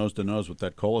night going nose-to-nose with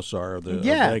that Colasar of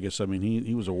Vegas. I mean,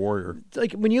 he was a warrior.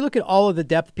 Like, when you look at all of the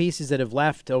depth pieces that have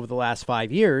left over the last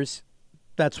 5 years,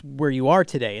 that's where you are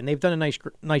today. And they've done a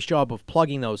nice job of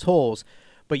plugging those holes,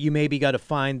 but you maybe got to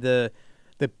find the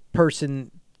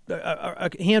person – a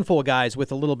handful of guys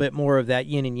with a little bit more of that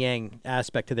yin and yang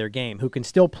aspect to their game, who can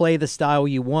still play the style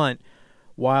you want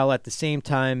while at the same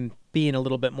time being a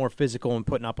little bit more physical and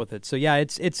putting up with it. So, yeah,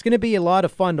 it's going to be a lot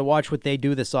of fun to watch what they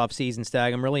do this offseason,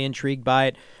 Stag. I'm really intrigued by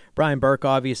it. Brian Burke,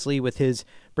 obviously, with his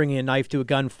bringing a knife to a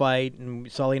gunfight, and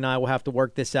Sully and I will have to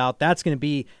work this out. That's going to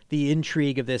be the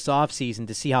intrigue of this offseason,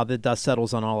 to see how the dust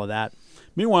settles on all of that.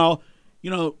 Meanwhile,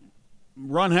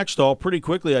 Ron Hextall pretty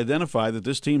quickly identified that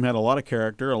this team had a lot of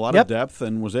character, a lot of depth,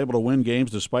 and was able to win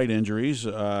games despite injuries.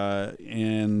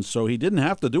 And so he didn't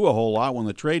have to do a whole lot when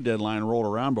the trade deadline rolled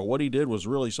around, but what he did was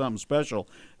really something special.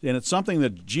 And it's something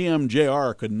that GM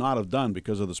JR could not have done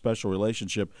because of the special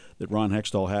relationship that Ron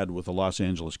Hextall had with the Los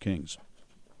Angeles Kings.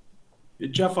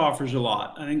 Jeff offers a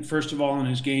lot. I think, first of all, in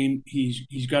his game,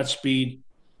 he's got speed.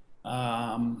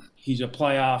 He's a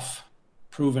playoff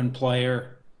proven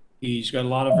player. He's got a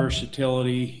lot of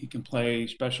versatility. He can play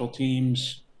special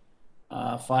teams,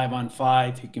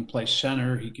 5-on-5. He can play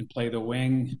center. He can play the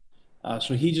wing.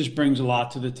 So he just brings a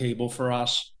lot to the table for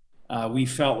us. We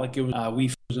felt like it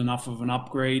was enough of an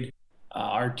upgrade.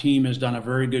 Our team has done a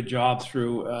very good job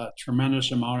through a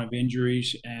tremendous amount of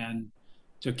injuries and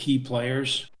to key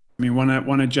players. I mean,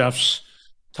 one of Jeff's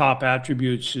top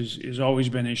attributes is always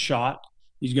been his shot.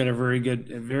 He's got a very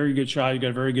good shot. He's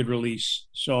got a very good release.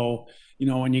 So,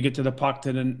 when you get to the puck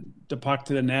to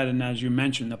the net, and as you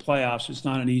mentioned, the playoffs, it's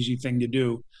not an easy thing to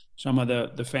do. Some of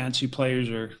the fancy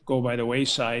players go by the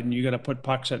wayside, and you got to put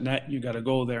pucks at net. You got to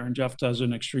go there, and Jeff does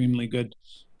an extremely good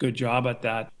job at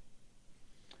that.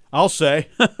 I'll say,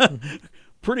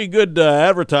 pretty good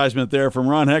advertisement there from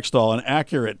Ron Hextall, and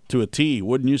accurate to a T,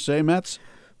 wouldn't you say, Metz?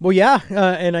 Well, yeah,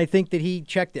 and I think that he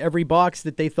checked every box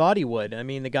that they thought he would. I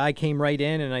mean, the guy came right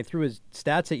in, and I threw his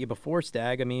stats at you before,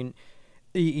 Stag. I mean,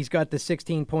 he's got the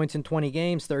 16 points in 20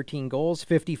 games, 13 goals,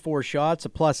 54 shots, a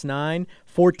 +9,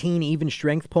 14 even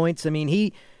strength points. I mean,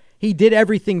 he did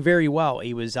everything very well.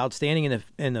 He was outstanding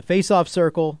in the face-off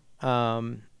circle.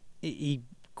 He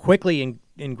quickly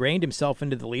ingrained himself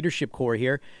into the leadership core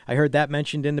here. I heard that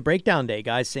mentioned in the breakdown day,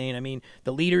 guys saying, I mean,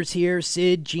 the leaders here,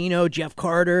 Sid, Gino, Jeff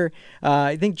Carter.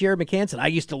 I think Jared McCann said, I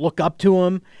used to look up to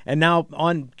him, and now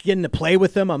on getting to play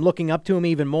with him, I'm looking up to him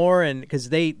even more. And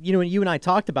because you and I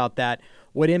talked about that,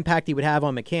 what impact he would have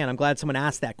on McCann. I'm glad someone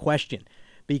asked that question,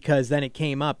 because then it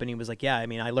came up and he was like, yeah, I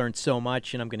mean, I learned so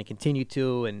much and I'm going to continue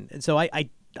to. And so I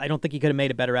don't think he could have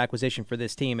made a better acquisition for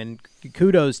this team. And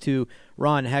kudos to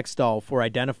Ron Hextall for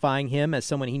identifying him as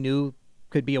someone he knew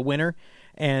could be a winner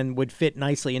and would fit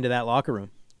nicely into that locker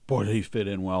room. Boy, did he fit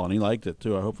in well, and he liked it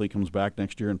too. I hope he comes back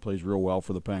next year and plays real well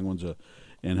for the Penguins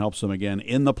and helps them again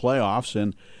in the playoffs.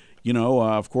 And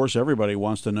of course, everybody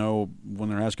wants to know when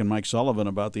they're asking Mike Sullivan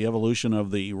about the evolution of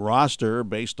the roster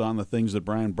based on the things that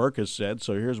Brian Burke has said.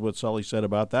 So here's what Sully said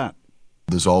about that.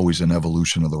 There's always an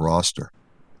evolution of the roster.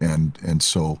 And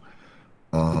so,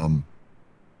 for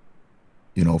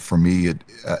me,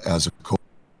 as a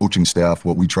coaching staff,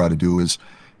 what we try to do is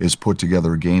put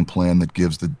together a game plan that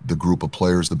gives the group of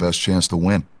players the best chance to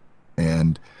win.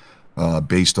 And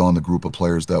based on the group of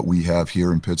players that we have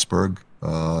here in Pittsburgh,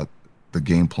 the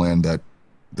game plan that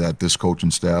this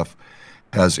coaching staff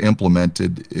has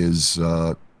implemented is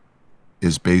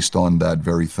based on that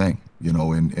very thing,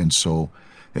 and so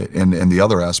and the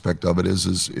other aspect of it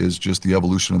is just the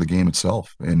evolution of the game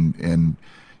itself, and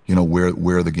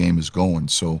where the game is going.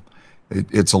 So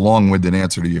it's a long-winded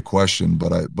answer to your question,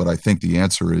 but I think the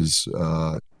answer is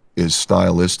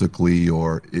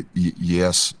stylistically,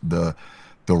 yes, the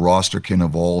roster can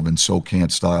evolve, and so can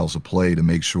styles of play, to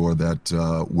make sure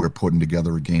that we're putting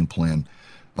together a game plan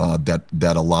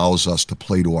that allows us to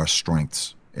play to our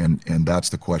strengths, and that's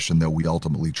the question that we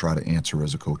ultimately try to answer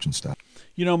as a coaching staff.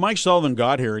 Mike Sullivan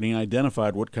got here and he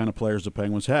identified what kind of players the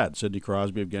Penguins had. Sidney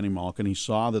Crosby, Evgeny Malkin. He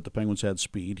saw that the Penguins had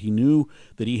speed. He knew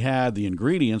that he had the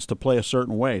ingredients to play a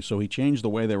certain way, so he changed the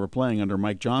way they were playing under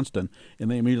Mike Johnston,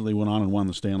 and they immediately went on and won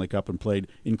the Stanley Cup and played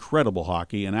incredible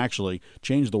hockey and actually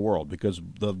changed the world, because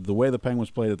the way the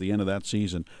Penguins played at the end of that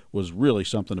season was really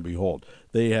something to behold.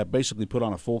 They have basically put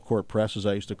on a full-court press, as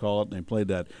I used to call it, and they played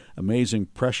that amazing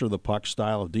pressure-the-puck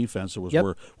style of defense. It was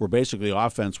where basically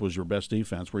offense was your best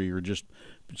defense, where you were just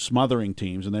smothering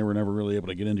teams, and they were never really able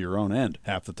to get into your own end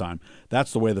half the time.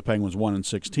 That's the way the Penguins won in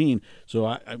 16. So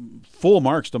I full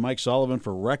marks to Mike Sullivan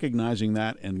for recognizing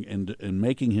that and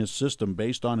making his system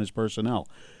based on his personnel.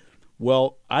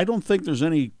 Well, I don't think there's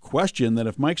any question that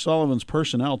if Mike Sullivan's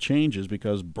personnel changes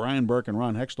because Brian Burke and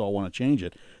Ron Hextall want to change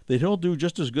it, that he'll do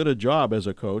just as good a job as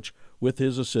a coach with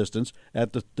his assistants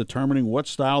at determining what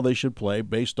style they should play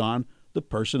based on the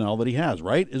personnel that he has,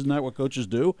 right? Isn't that what coaches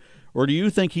do? Or do you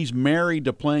think he's married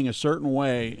to playing a certain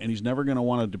way and he's never going to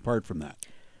want to depart from that?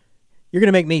 You're going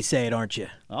to make me say it, aren't you?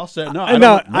 I'll say it.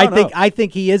 No, I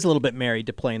think he is a little bit married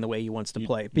to playing the way he wants to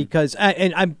play, because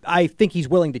I think he's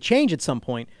willing to change at some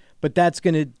point, but that's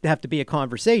going to have to be a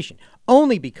conversation.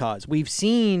 Only because we've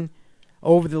seen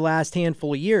over the last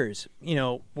handful of years,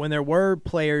 when there were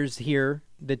players here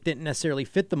that didn't necessarily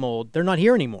fit the mold, they're not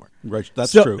here anymore. Right,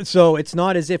 that's true. So it's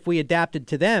not as if we adapted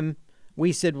to them.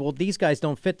 We said, well, these guys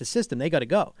don't fit the system. They got to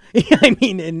go.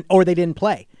 Or they didn't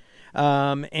play.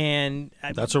 And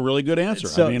that's a really good answer.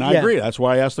 So, I agree. That's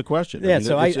why I asked the question. Yeah,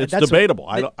 it's debatable.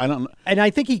 I don't. And I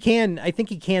think he can. I think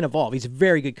he can evolve. He's a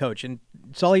very good coach. And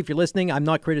Sully, if you're listening, I'm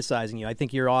not criticizing you. I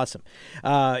think you're awesome.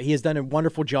 He has done a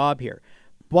wonderful job here,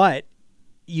 but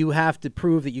you have to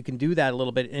prove that you can do that a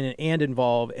little bit and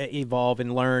evolve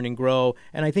and learn and grow.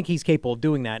 And I think he's capable of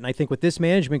doing that. And I think with this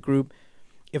management group,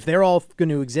 if they're all going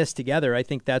to exist together, I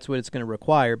think that's what it's going to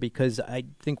require, because I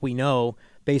think we know,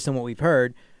 based on what we've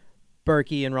heard,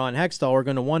 Berkey and Ron Hextall are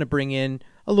going to want to bring in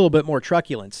a little bit more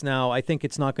truculence. Now, I think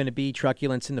it's not going to be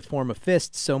truculence in the form of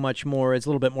fists so much more. It's a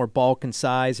little bit more bulk and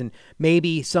size, and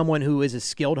maybe someone who is a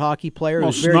skilled hockey player.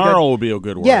 Well, snarl would be a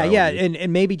good word. Yeah,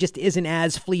 and maybe just isn't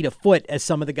as fleet of foot as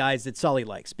some of the guys that Sully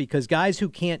likes, because guys who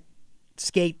can't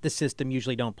skate the system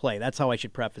usually don't play. That's how I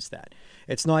should preface that.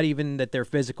 It's not even that they're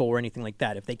physical or anything like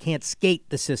that. If they can't skate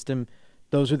the system,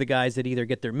 those are the guys that either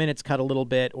get their minutes cut a little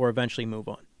bit or eventually move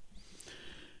on.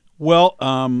 Well,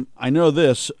 I know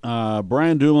this.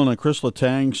 Brian Dumoulin and Chris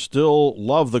Letang still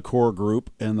love the core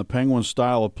group and the Penguins'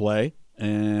 style of play.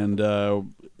 And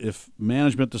if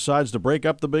management decides to break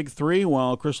up the big three,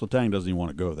 well, Chris Letang doesn't even want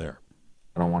to go there.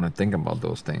 I don't want to think about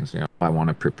those things. I want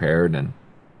to prepare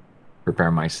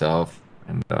myself.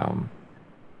 And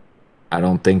I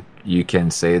don't think you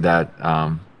can say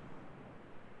that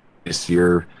this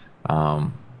year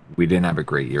we didn't have a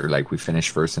great year. Like, we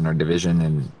finished first in our division,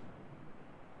 and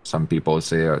some people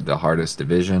say the hardest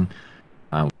division.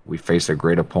 We faced a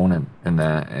great opponent in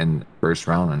the first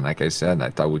round, and like I said, I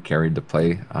thought we carried the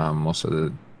play most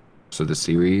of the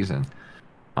series, and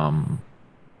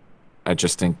I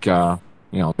just think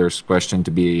there's question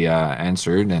to be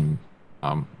answered, and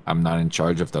I'm not in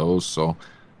charge of those. So,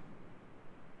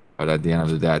 but at the end of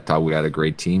the day, I thought we had a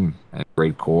great team and a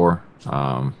great core.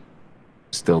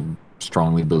 Still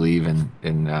strongly believe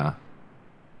in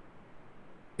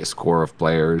this core of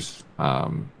players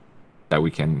that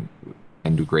we can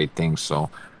do great things. So,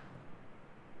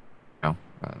 I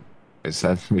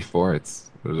said before, it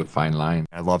was a fine line.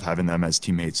 I love having them as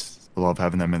teammates. I love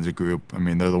having them as a group. I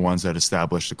mean, they're the ones that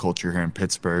established the culture here in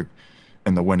Pittsburgh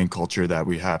and the winning culture that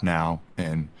we have now.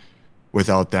 And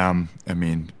without them, I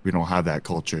mean, we don't have that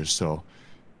culture. So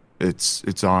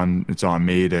it's on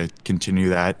me to continue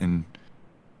that and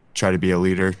try to be a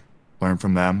leader, learn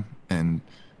from them. And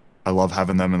I love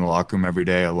having them in the locker room every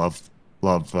day. I love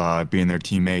being their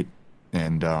teammate.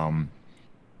 And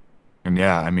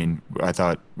yeah, I mean, I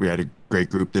thought we had a great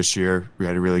group this year. We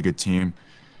had a really good team.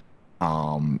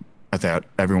 I thought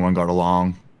everyone got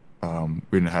along.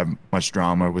 We didn't have much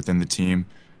drama within the team.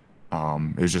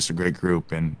 It was just a great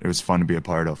group, and it was fun to be a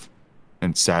part of.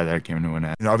 And sad that it came to an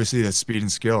end. And obviously, that's speed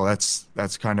and skill.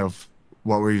 That's kind of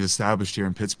what we've established here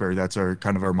in Pittsburgh. That's our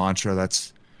mantra.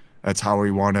 That's how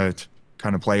we want to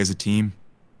kind of play as a team.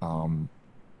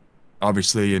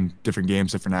 obviously in different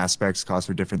games, different aspects, calls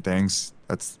for different things.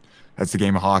 That's the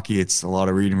game of hockey. It's a lot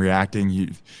of reading,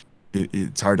 reacting.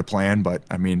 It's hard to plan, but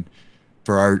I mean,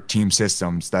 for our team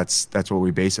systems, that's what we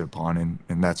base it upon,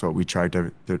 and that's what we try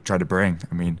to bring.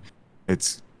 I mean,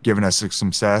 it's given us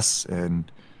success,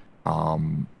 and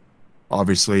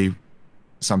obviously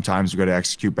sometimes we got to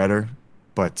execute better,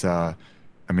 but I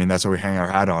mean, that's what we hang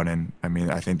our hat on, and I mean,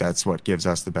 I think that's what gives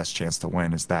us the best chance to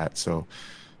win is that. So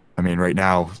I mean, right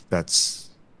now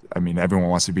everyone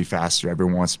wants to be faster,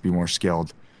 everyone wants to be more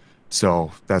skilled,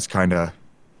 so that's kind of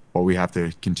what we have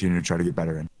to continue to try to get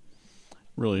better in.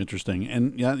 Really interesting.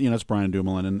 And, yeah, it's Brian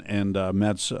Dumoulin and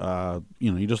Mets,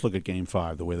 you just look at Game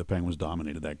 5, the way the Penguins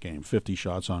dominated that game, 50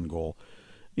 shots on goal.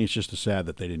 It's just sad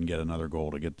that they didn't get another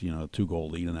goal to get, a 2-goal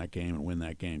lead in that game and win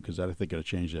that game, because I think it would have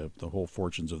changed the whole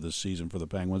fortunes of this season for the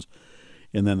Penguins.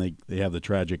 And then they have the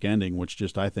tragic ending, which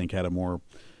just, I think, had a more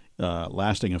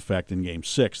lasting effect in Game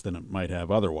 6 than it might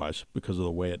have otherwise because of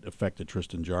the way it affected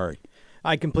Tristan Jarry.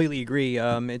 I completely agree.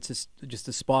 It's just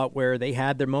a spot where they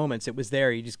had their moments. It was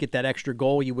there. You just get that extra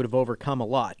goal, you would have overcome a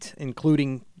lot,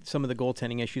 including some of the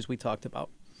goaltending issues we talked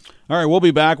about. All right, we'll be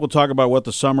back. We'll talk about what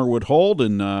the summer would hold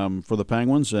and for the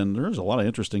Penguins, and there's a lot of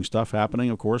interesting stuff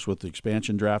happening, of course, with the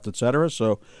expansion draft, et cetera.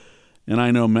 So, and I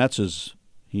know Metz is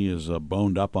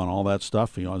boned up on all that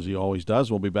stuff, as he always does.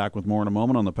 We'll be back with more in a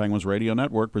moment on the Penguins Radio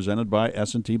Network, presented by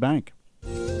S&T Bank.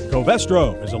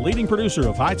 Covestro is a leading producer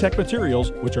of high-tech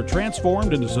materials which are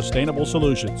transformed into sustainable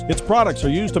solutions. Its products are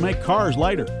used to make cars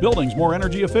lighter, buildings more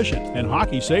energy efficient, and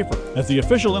hockey safer. As the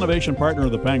official innovation partner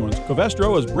of the Penguins,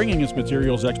 Covestro is bringing its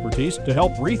materials expertise to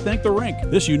help rethink the rink.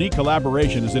 This unique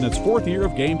collaboration is in its 4th year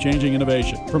of game-changing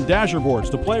innovation. From dasher boards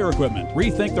to player equipment,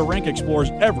 Rethink the Rink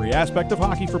explores every aspect of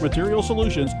hockey for material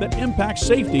solutions that impact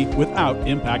safety without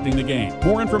impacting the game.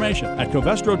 More information at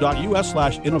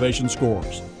covestro.us/innovation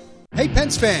scores. Hey,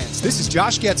 Pens fans, this is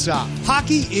Josh Getzoff.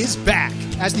 Hockey is back.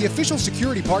 As the official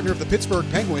security partner of the Pittsburgh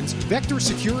Penguins, Vector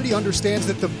Security understands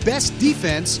that the best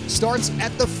defense starts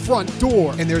at the front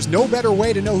door. And there's no better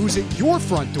way to know who's at your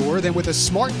front door than with a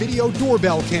smart video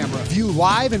doorbell camera. View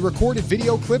live and recorded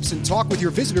video clips and talk with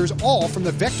your visitors all from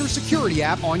the Vector Security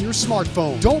app on your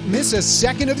smartphone. Don't miss a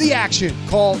second of the action.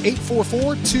 Call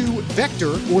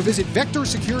 844-2-VECTOR or visit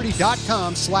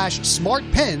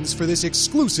vectorsecurity.com/smartpens for this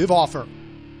exclusive offer.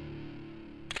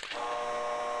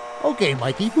 Okay,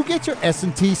 Mikey, who gets your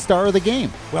S&T star of the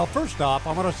game? Well, first off,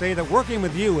 I want to say that working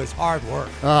with you is hard work.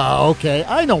 Okay,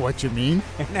 I know what you mean.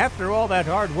 And after all that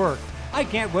hard work, I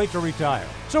can't wait to retire.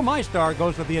 So my star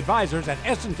goes to the advisors at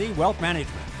S&T Wealth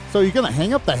Management. So you're going to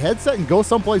hang up the headset and go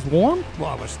someplace warm? Well,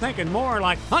 I was thinking more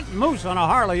like hunting moose on a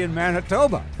Harley in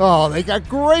Manitoba. Oh, they got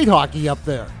great hockey up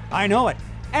there. I know it.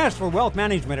 Ask for Wealth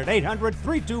Management at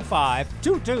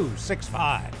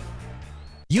 800-325-2265.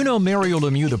 You know Mario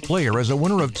Lemieux, the player, as a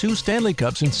winner of 2 Stanley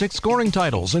Cups and 6 scoring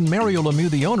titles, and Mario Lemieux,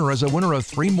 the owner, as a winner of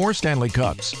 3 more Stanley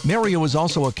Cups. Mario is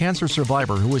also a cancer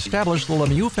survivor who established the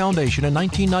Lemieux Foundation in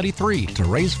 1993 to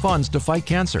raise funds to fight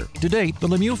cancer. To date, the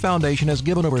Lemieux Foundation has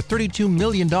given over $32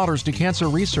 million to cancer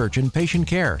research and patient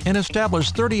care and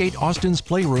established 38 Austin's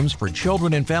playrooms for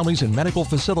children and families in medical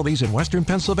facilities in western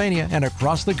Pennsylvania and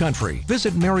across the country.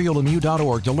 Visit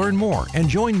MarioLemieux.org to learn more and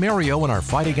join Mario in our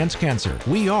fight against cancer.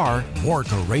 We are more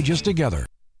courageous together.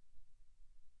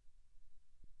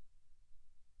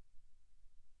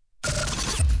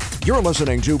 You're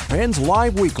listening to Pens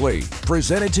Live Weekly,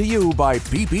 presented to you by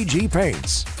PPG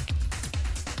Paints.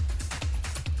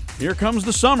 Here comes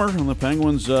the summer, and the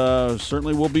Penguins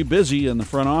certainly will be busy in the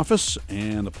front office,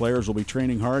 and the players will be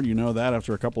training hard. You know that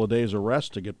after a couple of days of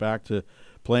rest to get back to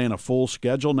playing a full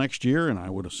schedule next year, and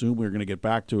I would assume we're going to get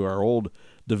back to our old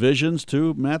divisions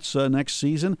too, Mets, next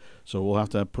season. So we'll have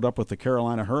to put up with the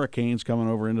Carolina Hurricanes coming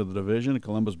over into the division.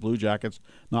 Columbus Blue Jackets,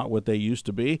 not what they used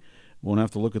to be. Won't have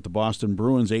to look at the Boston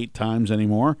Bruins 8 times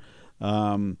anymore.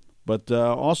 But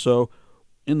also,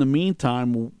 in the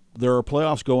meantime, there are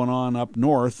playoffs going on up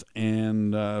north,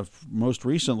 and most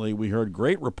recently we heard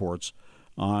great reports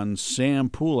on Sam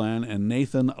Poulin and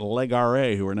Nathan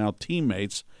Legare, who are now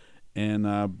teammates and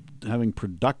having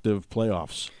productive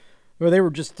playoffs. Well, they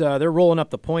were just they're rolling up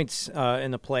the points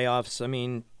in the playoffs. I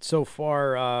mean, so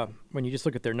far, when you just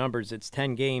look at their numbers, it's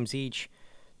 10 games each,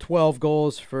 12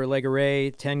 goals for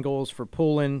Legare, 10 goals for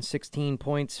Poulin, 16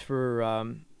 points for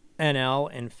NL,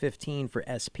 and 15 for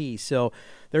SP. So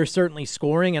they're certainly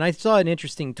scoring. And I saw an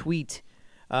interesting tweet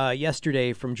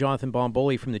yesterday from Jonathan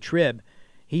Bomboli from the Trib.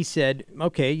 He said,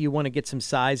 okay, you want to get some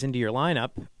size into your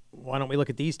lineup. Why don't we look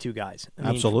at these two guys?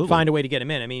 Absolutely. Find a way to get him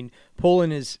in. I mean,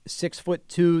 Poulin is 6'2",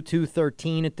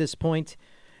 213 at this point.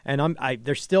 and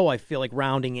they're still, I feel like,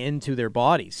 rounding into their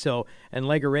bodies. So, and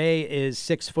Legare is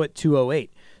 6 foot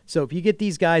 208. So if you get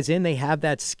these guys in, they have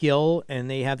that skill and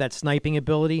they have that sniping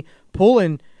ability.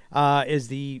 Pullen is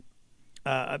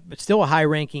still a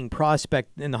high-ranking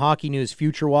prospect in the Hockey News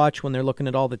Future Watch when they're looking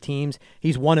at all the teams.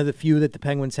 He's one of the few that the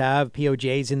Penguins have.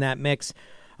 POJ's in that mix.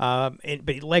 But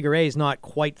Legare is not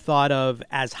quite thought of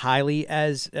as highly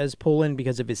as Pullen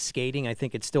because of his skating. I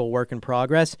think it's still a work in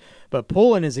progress. But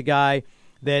Pullen is a guy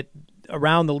that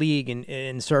around the league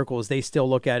in circles, they still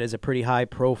look at as a pretty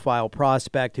high-profile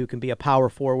prospect who can be a power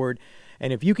forward.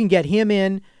 And if you can get him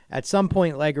in, at some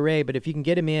point, Legare, but if you can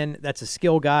get him in, that's a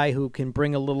skill guy who can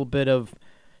bring a little bit of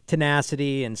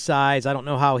tenacity and size. I don't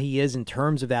know how he is in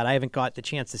terms of that. I haven't got the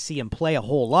chance to see him play a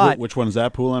whole lot. Which one is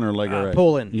that, Pullen or Legare?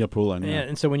 Pullen. Yeah, Pullen, yeah.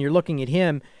 And so when you're looking at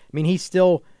him, I mean, he's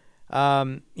still he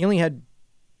only had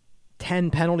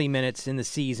 10 penalty minutes in the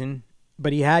season,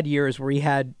 but he had years where he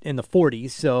had in the 40s.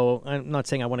 So I'm not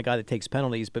saying I want a guy that takes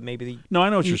penalties, but maybe no,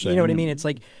 I know what you're saying. You know what I mean? It's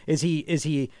like, is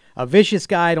he a vicious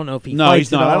guy? I don't know if he. No, fights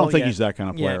he's not. at all. I don't think he's that kind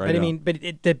of player. But I mean,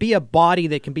 to be a body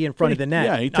that can be in front of the net.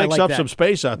 Yeah, he takes up some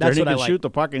space out there. That's And he what can shoot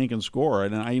the puck and he can score.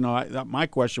 And my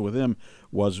question with him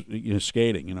was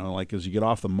skating. Like as you get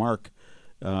off the mark.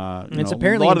 It's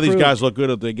apparently a lot improved. of these guys look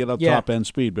good if they get up top end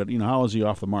speed, but how is he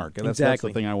off the mark? And that's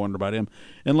the thing I wonder about him.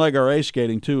 And Legare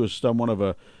skating too is somewhat of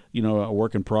a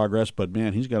work in progress, but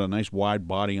man, he's got a nice wide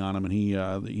body on him, and he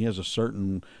has a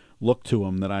certain look to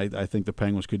him that I think the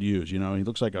Penguins could use. He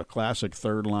looks like a classic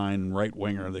third line right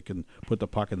winger that can put the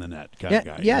puck in the net kind of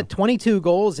guy. Yeah, 22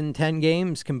 goals in 10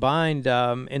 games combined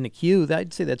in the Q.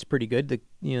 I'd say that's pretty good. The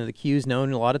Q's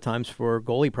known a lot of times for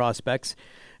goalie prospects,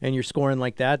 and you're scoring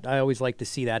like that. I always like to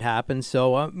see that happen.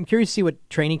 So I'm curious to see what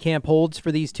training camp holds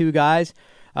for these two guys.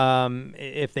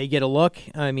 If they get a look,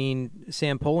 I mean,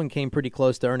 Sam Pullen came pretty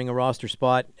close to earning a roster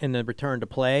spot in the return to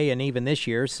play, and even this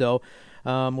year. So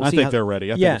we'll see. I think they're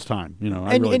ready. I think it's time.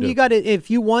 And you got to,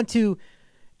 if you want to,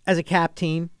 as a cap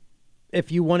team,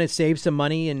 if you want to save some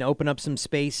money and open up some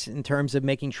space in terms of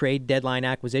making trade deadline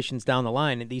acquisitions down the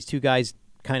line, and these two guys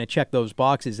kind of check those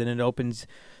boxes, and it opens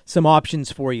some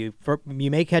options for you.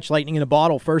 You may catch lightning in a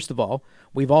bottle, first of all.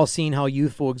 We've all seen how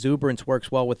youthful exuberance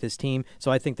works well with this team, so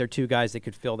I think they're two guys that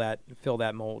could fill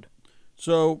that mold.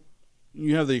 So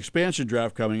you have the expansion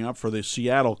draft coming up for the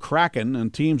Seattle Kraken,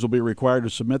 and teams will be required to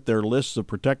submit their lists of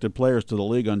protected players to the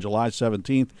league on July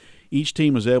 17th. Each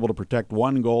team is able to protect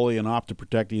one goalie and opt to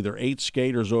protect either 8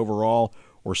 skaters overall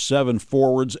or 7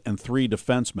 forwards and 3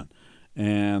 defensemen.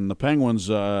 And the Penguins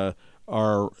are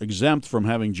exempt from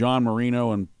having John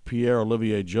Marino and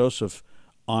Pierre-Olivier Joseph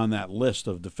on that list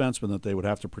of defensemen that they would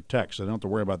have to protect. So they don't have to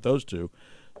worry about those two.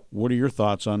 What are your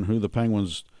thoughts on who the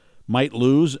Penguins might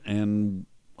lose and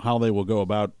how they will go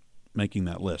about making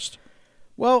that list?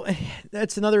 Well,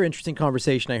 that's another interesting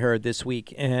conversation I heard this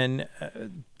week, and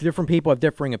different people have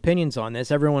differing opinions on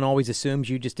this. Everyone always assumes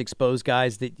you just expose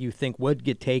guys that you think would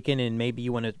get taken and maybe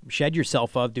you want to shed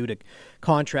yourself of due to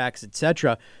contracts,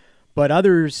 etc. But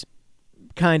others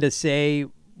kind of say,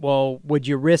 well, would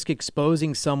you risk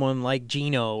exposing someone like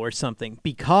Gino or something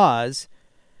because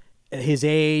his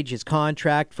age, his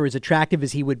contract, for as attractive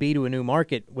as he would be to a new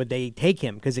market, would they take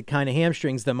him? Because it kind of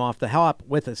hamstrings them off the hop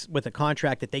with a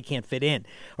contract that they can't fit in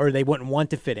or they wouldn't want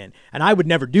to fit in. And I would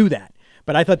never do that.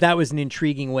 But I thought that was an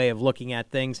intriguing way of looking at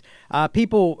things.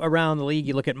 People around the league,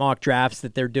 you look at mock drafts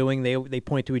that they're doing, they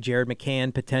point to a Jared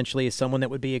McCann potentially as someone that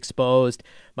would be exposed.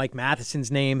 Mike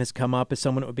Matheson's name has come up as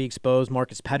someone that would be exposed.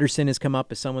 Marcus Pettersson has come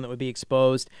up as someone that would be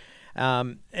exposed.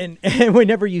 And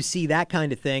whenever you see that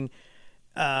kind of thing,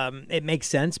 it makes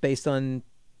sense based on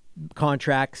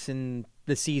contracts and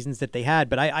the seasons that they had.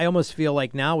 But I almost feel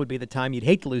like now would be the time you'd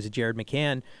hate to lose a Jared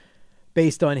McCann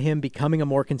based on him becoming a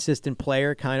more consistent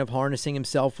player, kind of harnessing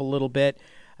himself a little bit,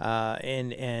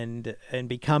 and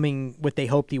becoming what they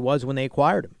hoped he was when they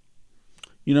acquired him.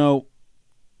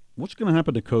 What's going to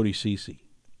happen to Cody Ceci?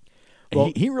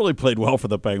 Well, he really played well for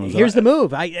the Penguins. Here's the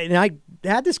move. I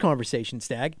had this conversation,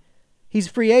 Stag. He's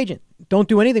a free agent. Don't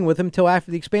do anything with him until after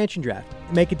the expansion draft.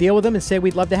 Make a deal with him and say,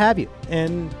 we'd love to have you.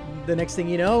 And the next thing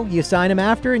you know, you sign him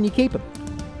after and you keep him.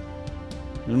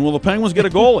 And will the Penguins get a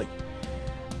goalie?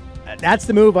 That's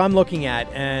the move I'm looking at.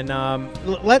 And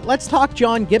let's talk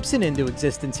John Gibson into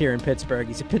existence here in Pittsburgh.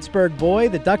 He's a Pittsburgh boy.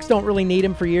 The Ducks don't really need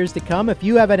him for years to come. If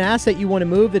you have an asset you want to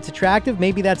move that's attractive,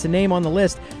 maybe that's a name on the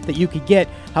list that you could get.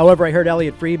 However, I heard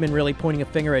Elliot Friedman really pointing a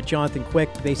finger at Jonathan Quick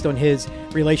based on his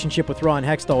relationship with Ron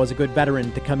Hextall as a good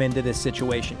veteran to come into this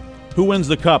situation. Who wins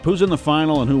the Cup? Who's in the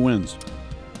final and who wins?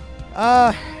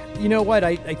 You know what?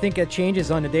 I think it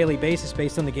changes on a daily basis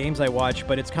based on the games I watch,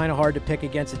 but it's kind of hard to pick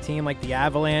against a team like the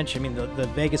Avalanche. I mean, the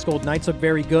Vegas Golden Knights look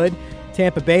very good.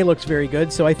 Tampa Bay looks very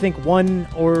good. So I think one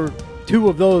or two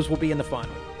of those will be in the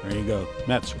final. There you go.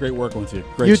 Metz, great working with you.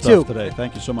 Great You stuff too. today.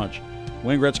 Thank you so much.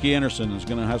 Wayne Gretzky-Anderson is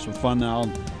going to have some fun now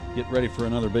and get ready for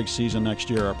another big season next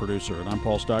year, our producer. And I'm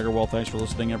Paul Steigerwald. Thanks for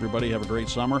listening, everybody. Have a great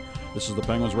summer. This is the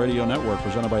Penguins Radio Network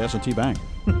presented by S&T Bank.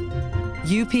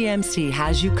 UPMC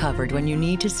has you covered when you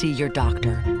need to see your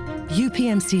doctor.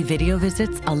 UPMC video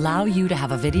visits allow you to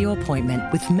have a video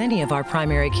appointment with many of our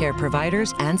primary care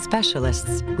providers and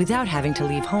specialists without having to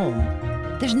leave home.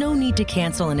 There's no need to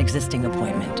cancel an existing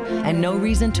appointment and no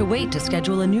reason to wait to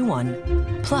schedule a new one.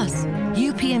 Plus,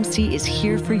 UPMC is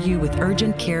here for you with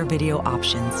urgent care video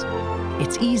options.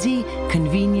 It's easy,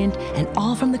 convenient, and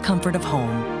all from the comfort of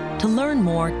home. To learn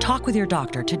more, talk with your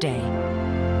doctor today.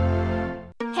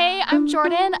 Hey, I'm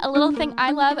Jordan. A little thing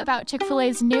I love about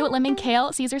Chick-fil-A's new lemon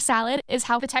kale Caesar salad is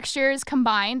how the textures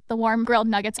combine the warm grilled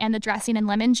nuggets and the dressing and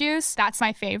lemon juice. That's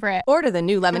my favorite. Order the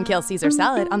new lemon kale Caesar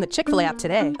salad on the Chick-fil-A app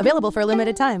today. Available for a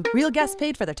limited time. Real guests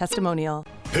paid for their testimonial.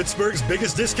 Pittsburgh's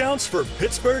biggest discounts for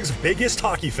Pittsburgh's biggest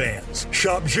hockey fans.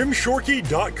 Shop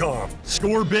JimShorkey.com.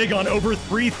 Score big on over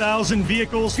 3,000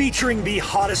 vehicles featuring the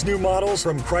hottest new models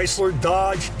from Chrysler,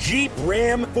 Dodge, Jeep,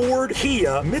 Ram, Ford,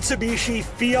 Kia, Mitsubishi,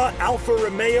 Fiat, Alfa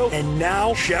Romeo, and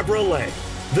now Chevrolet.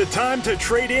 The time to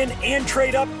trade in and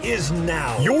trade up is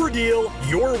now. Your deal,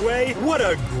 your way. What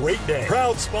a great day.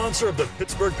 Proud sponsor of the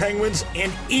Pittsburgh Penguins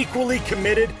and equally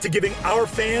committed to giving our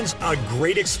fans a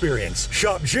great experience.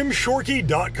 Shop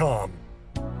JimShorkey.com.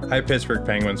 Hi Pittsburgh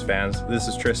Penguins fans, this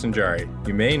is Tristan Jarry.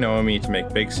 You may know me to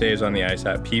make big saves on the ice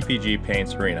at PPG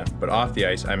Paints Arena, but off the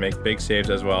ice I make big saves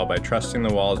as well by trusting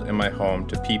the walls in my home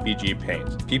to PPG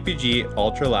Paints. PPG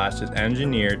Ultra Last is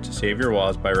engineered to save your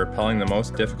walls by repelling the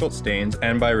most difficult stains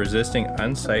and by resisting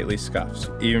unsightly scuffs,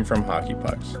 even from hockey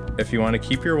pucks. If you want to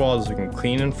keep your walls looking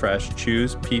clean and fresh,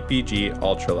 choose PPG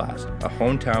Ultra Last, a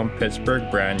hometown Pittsburgh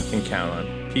brand you can count on.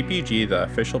 PPG, the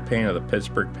official paint of the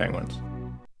Pittsburgh Penguins.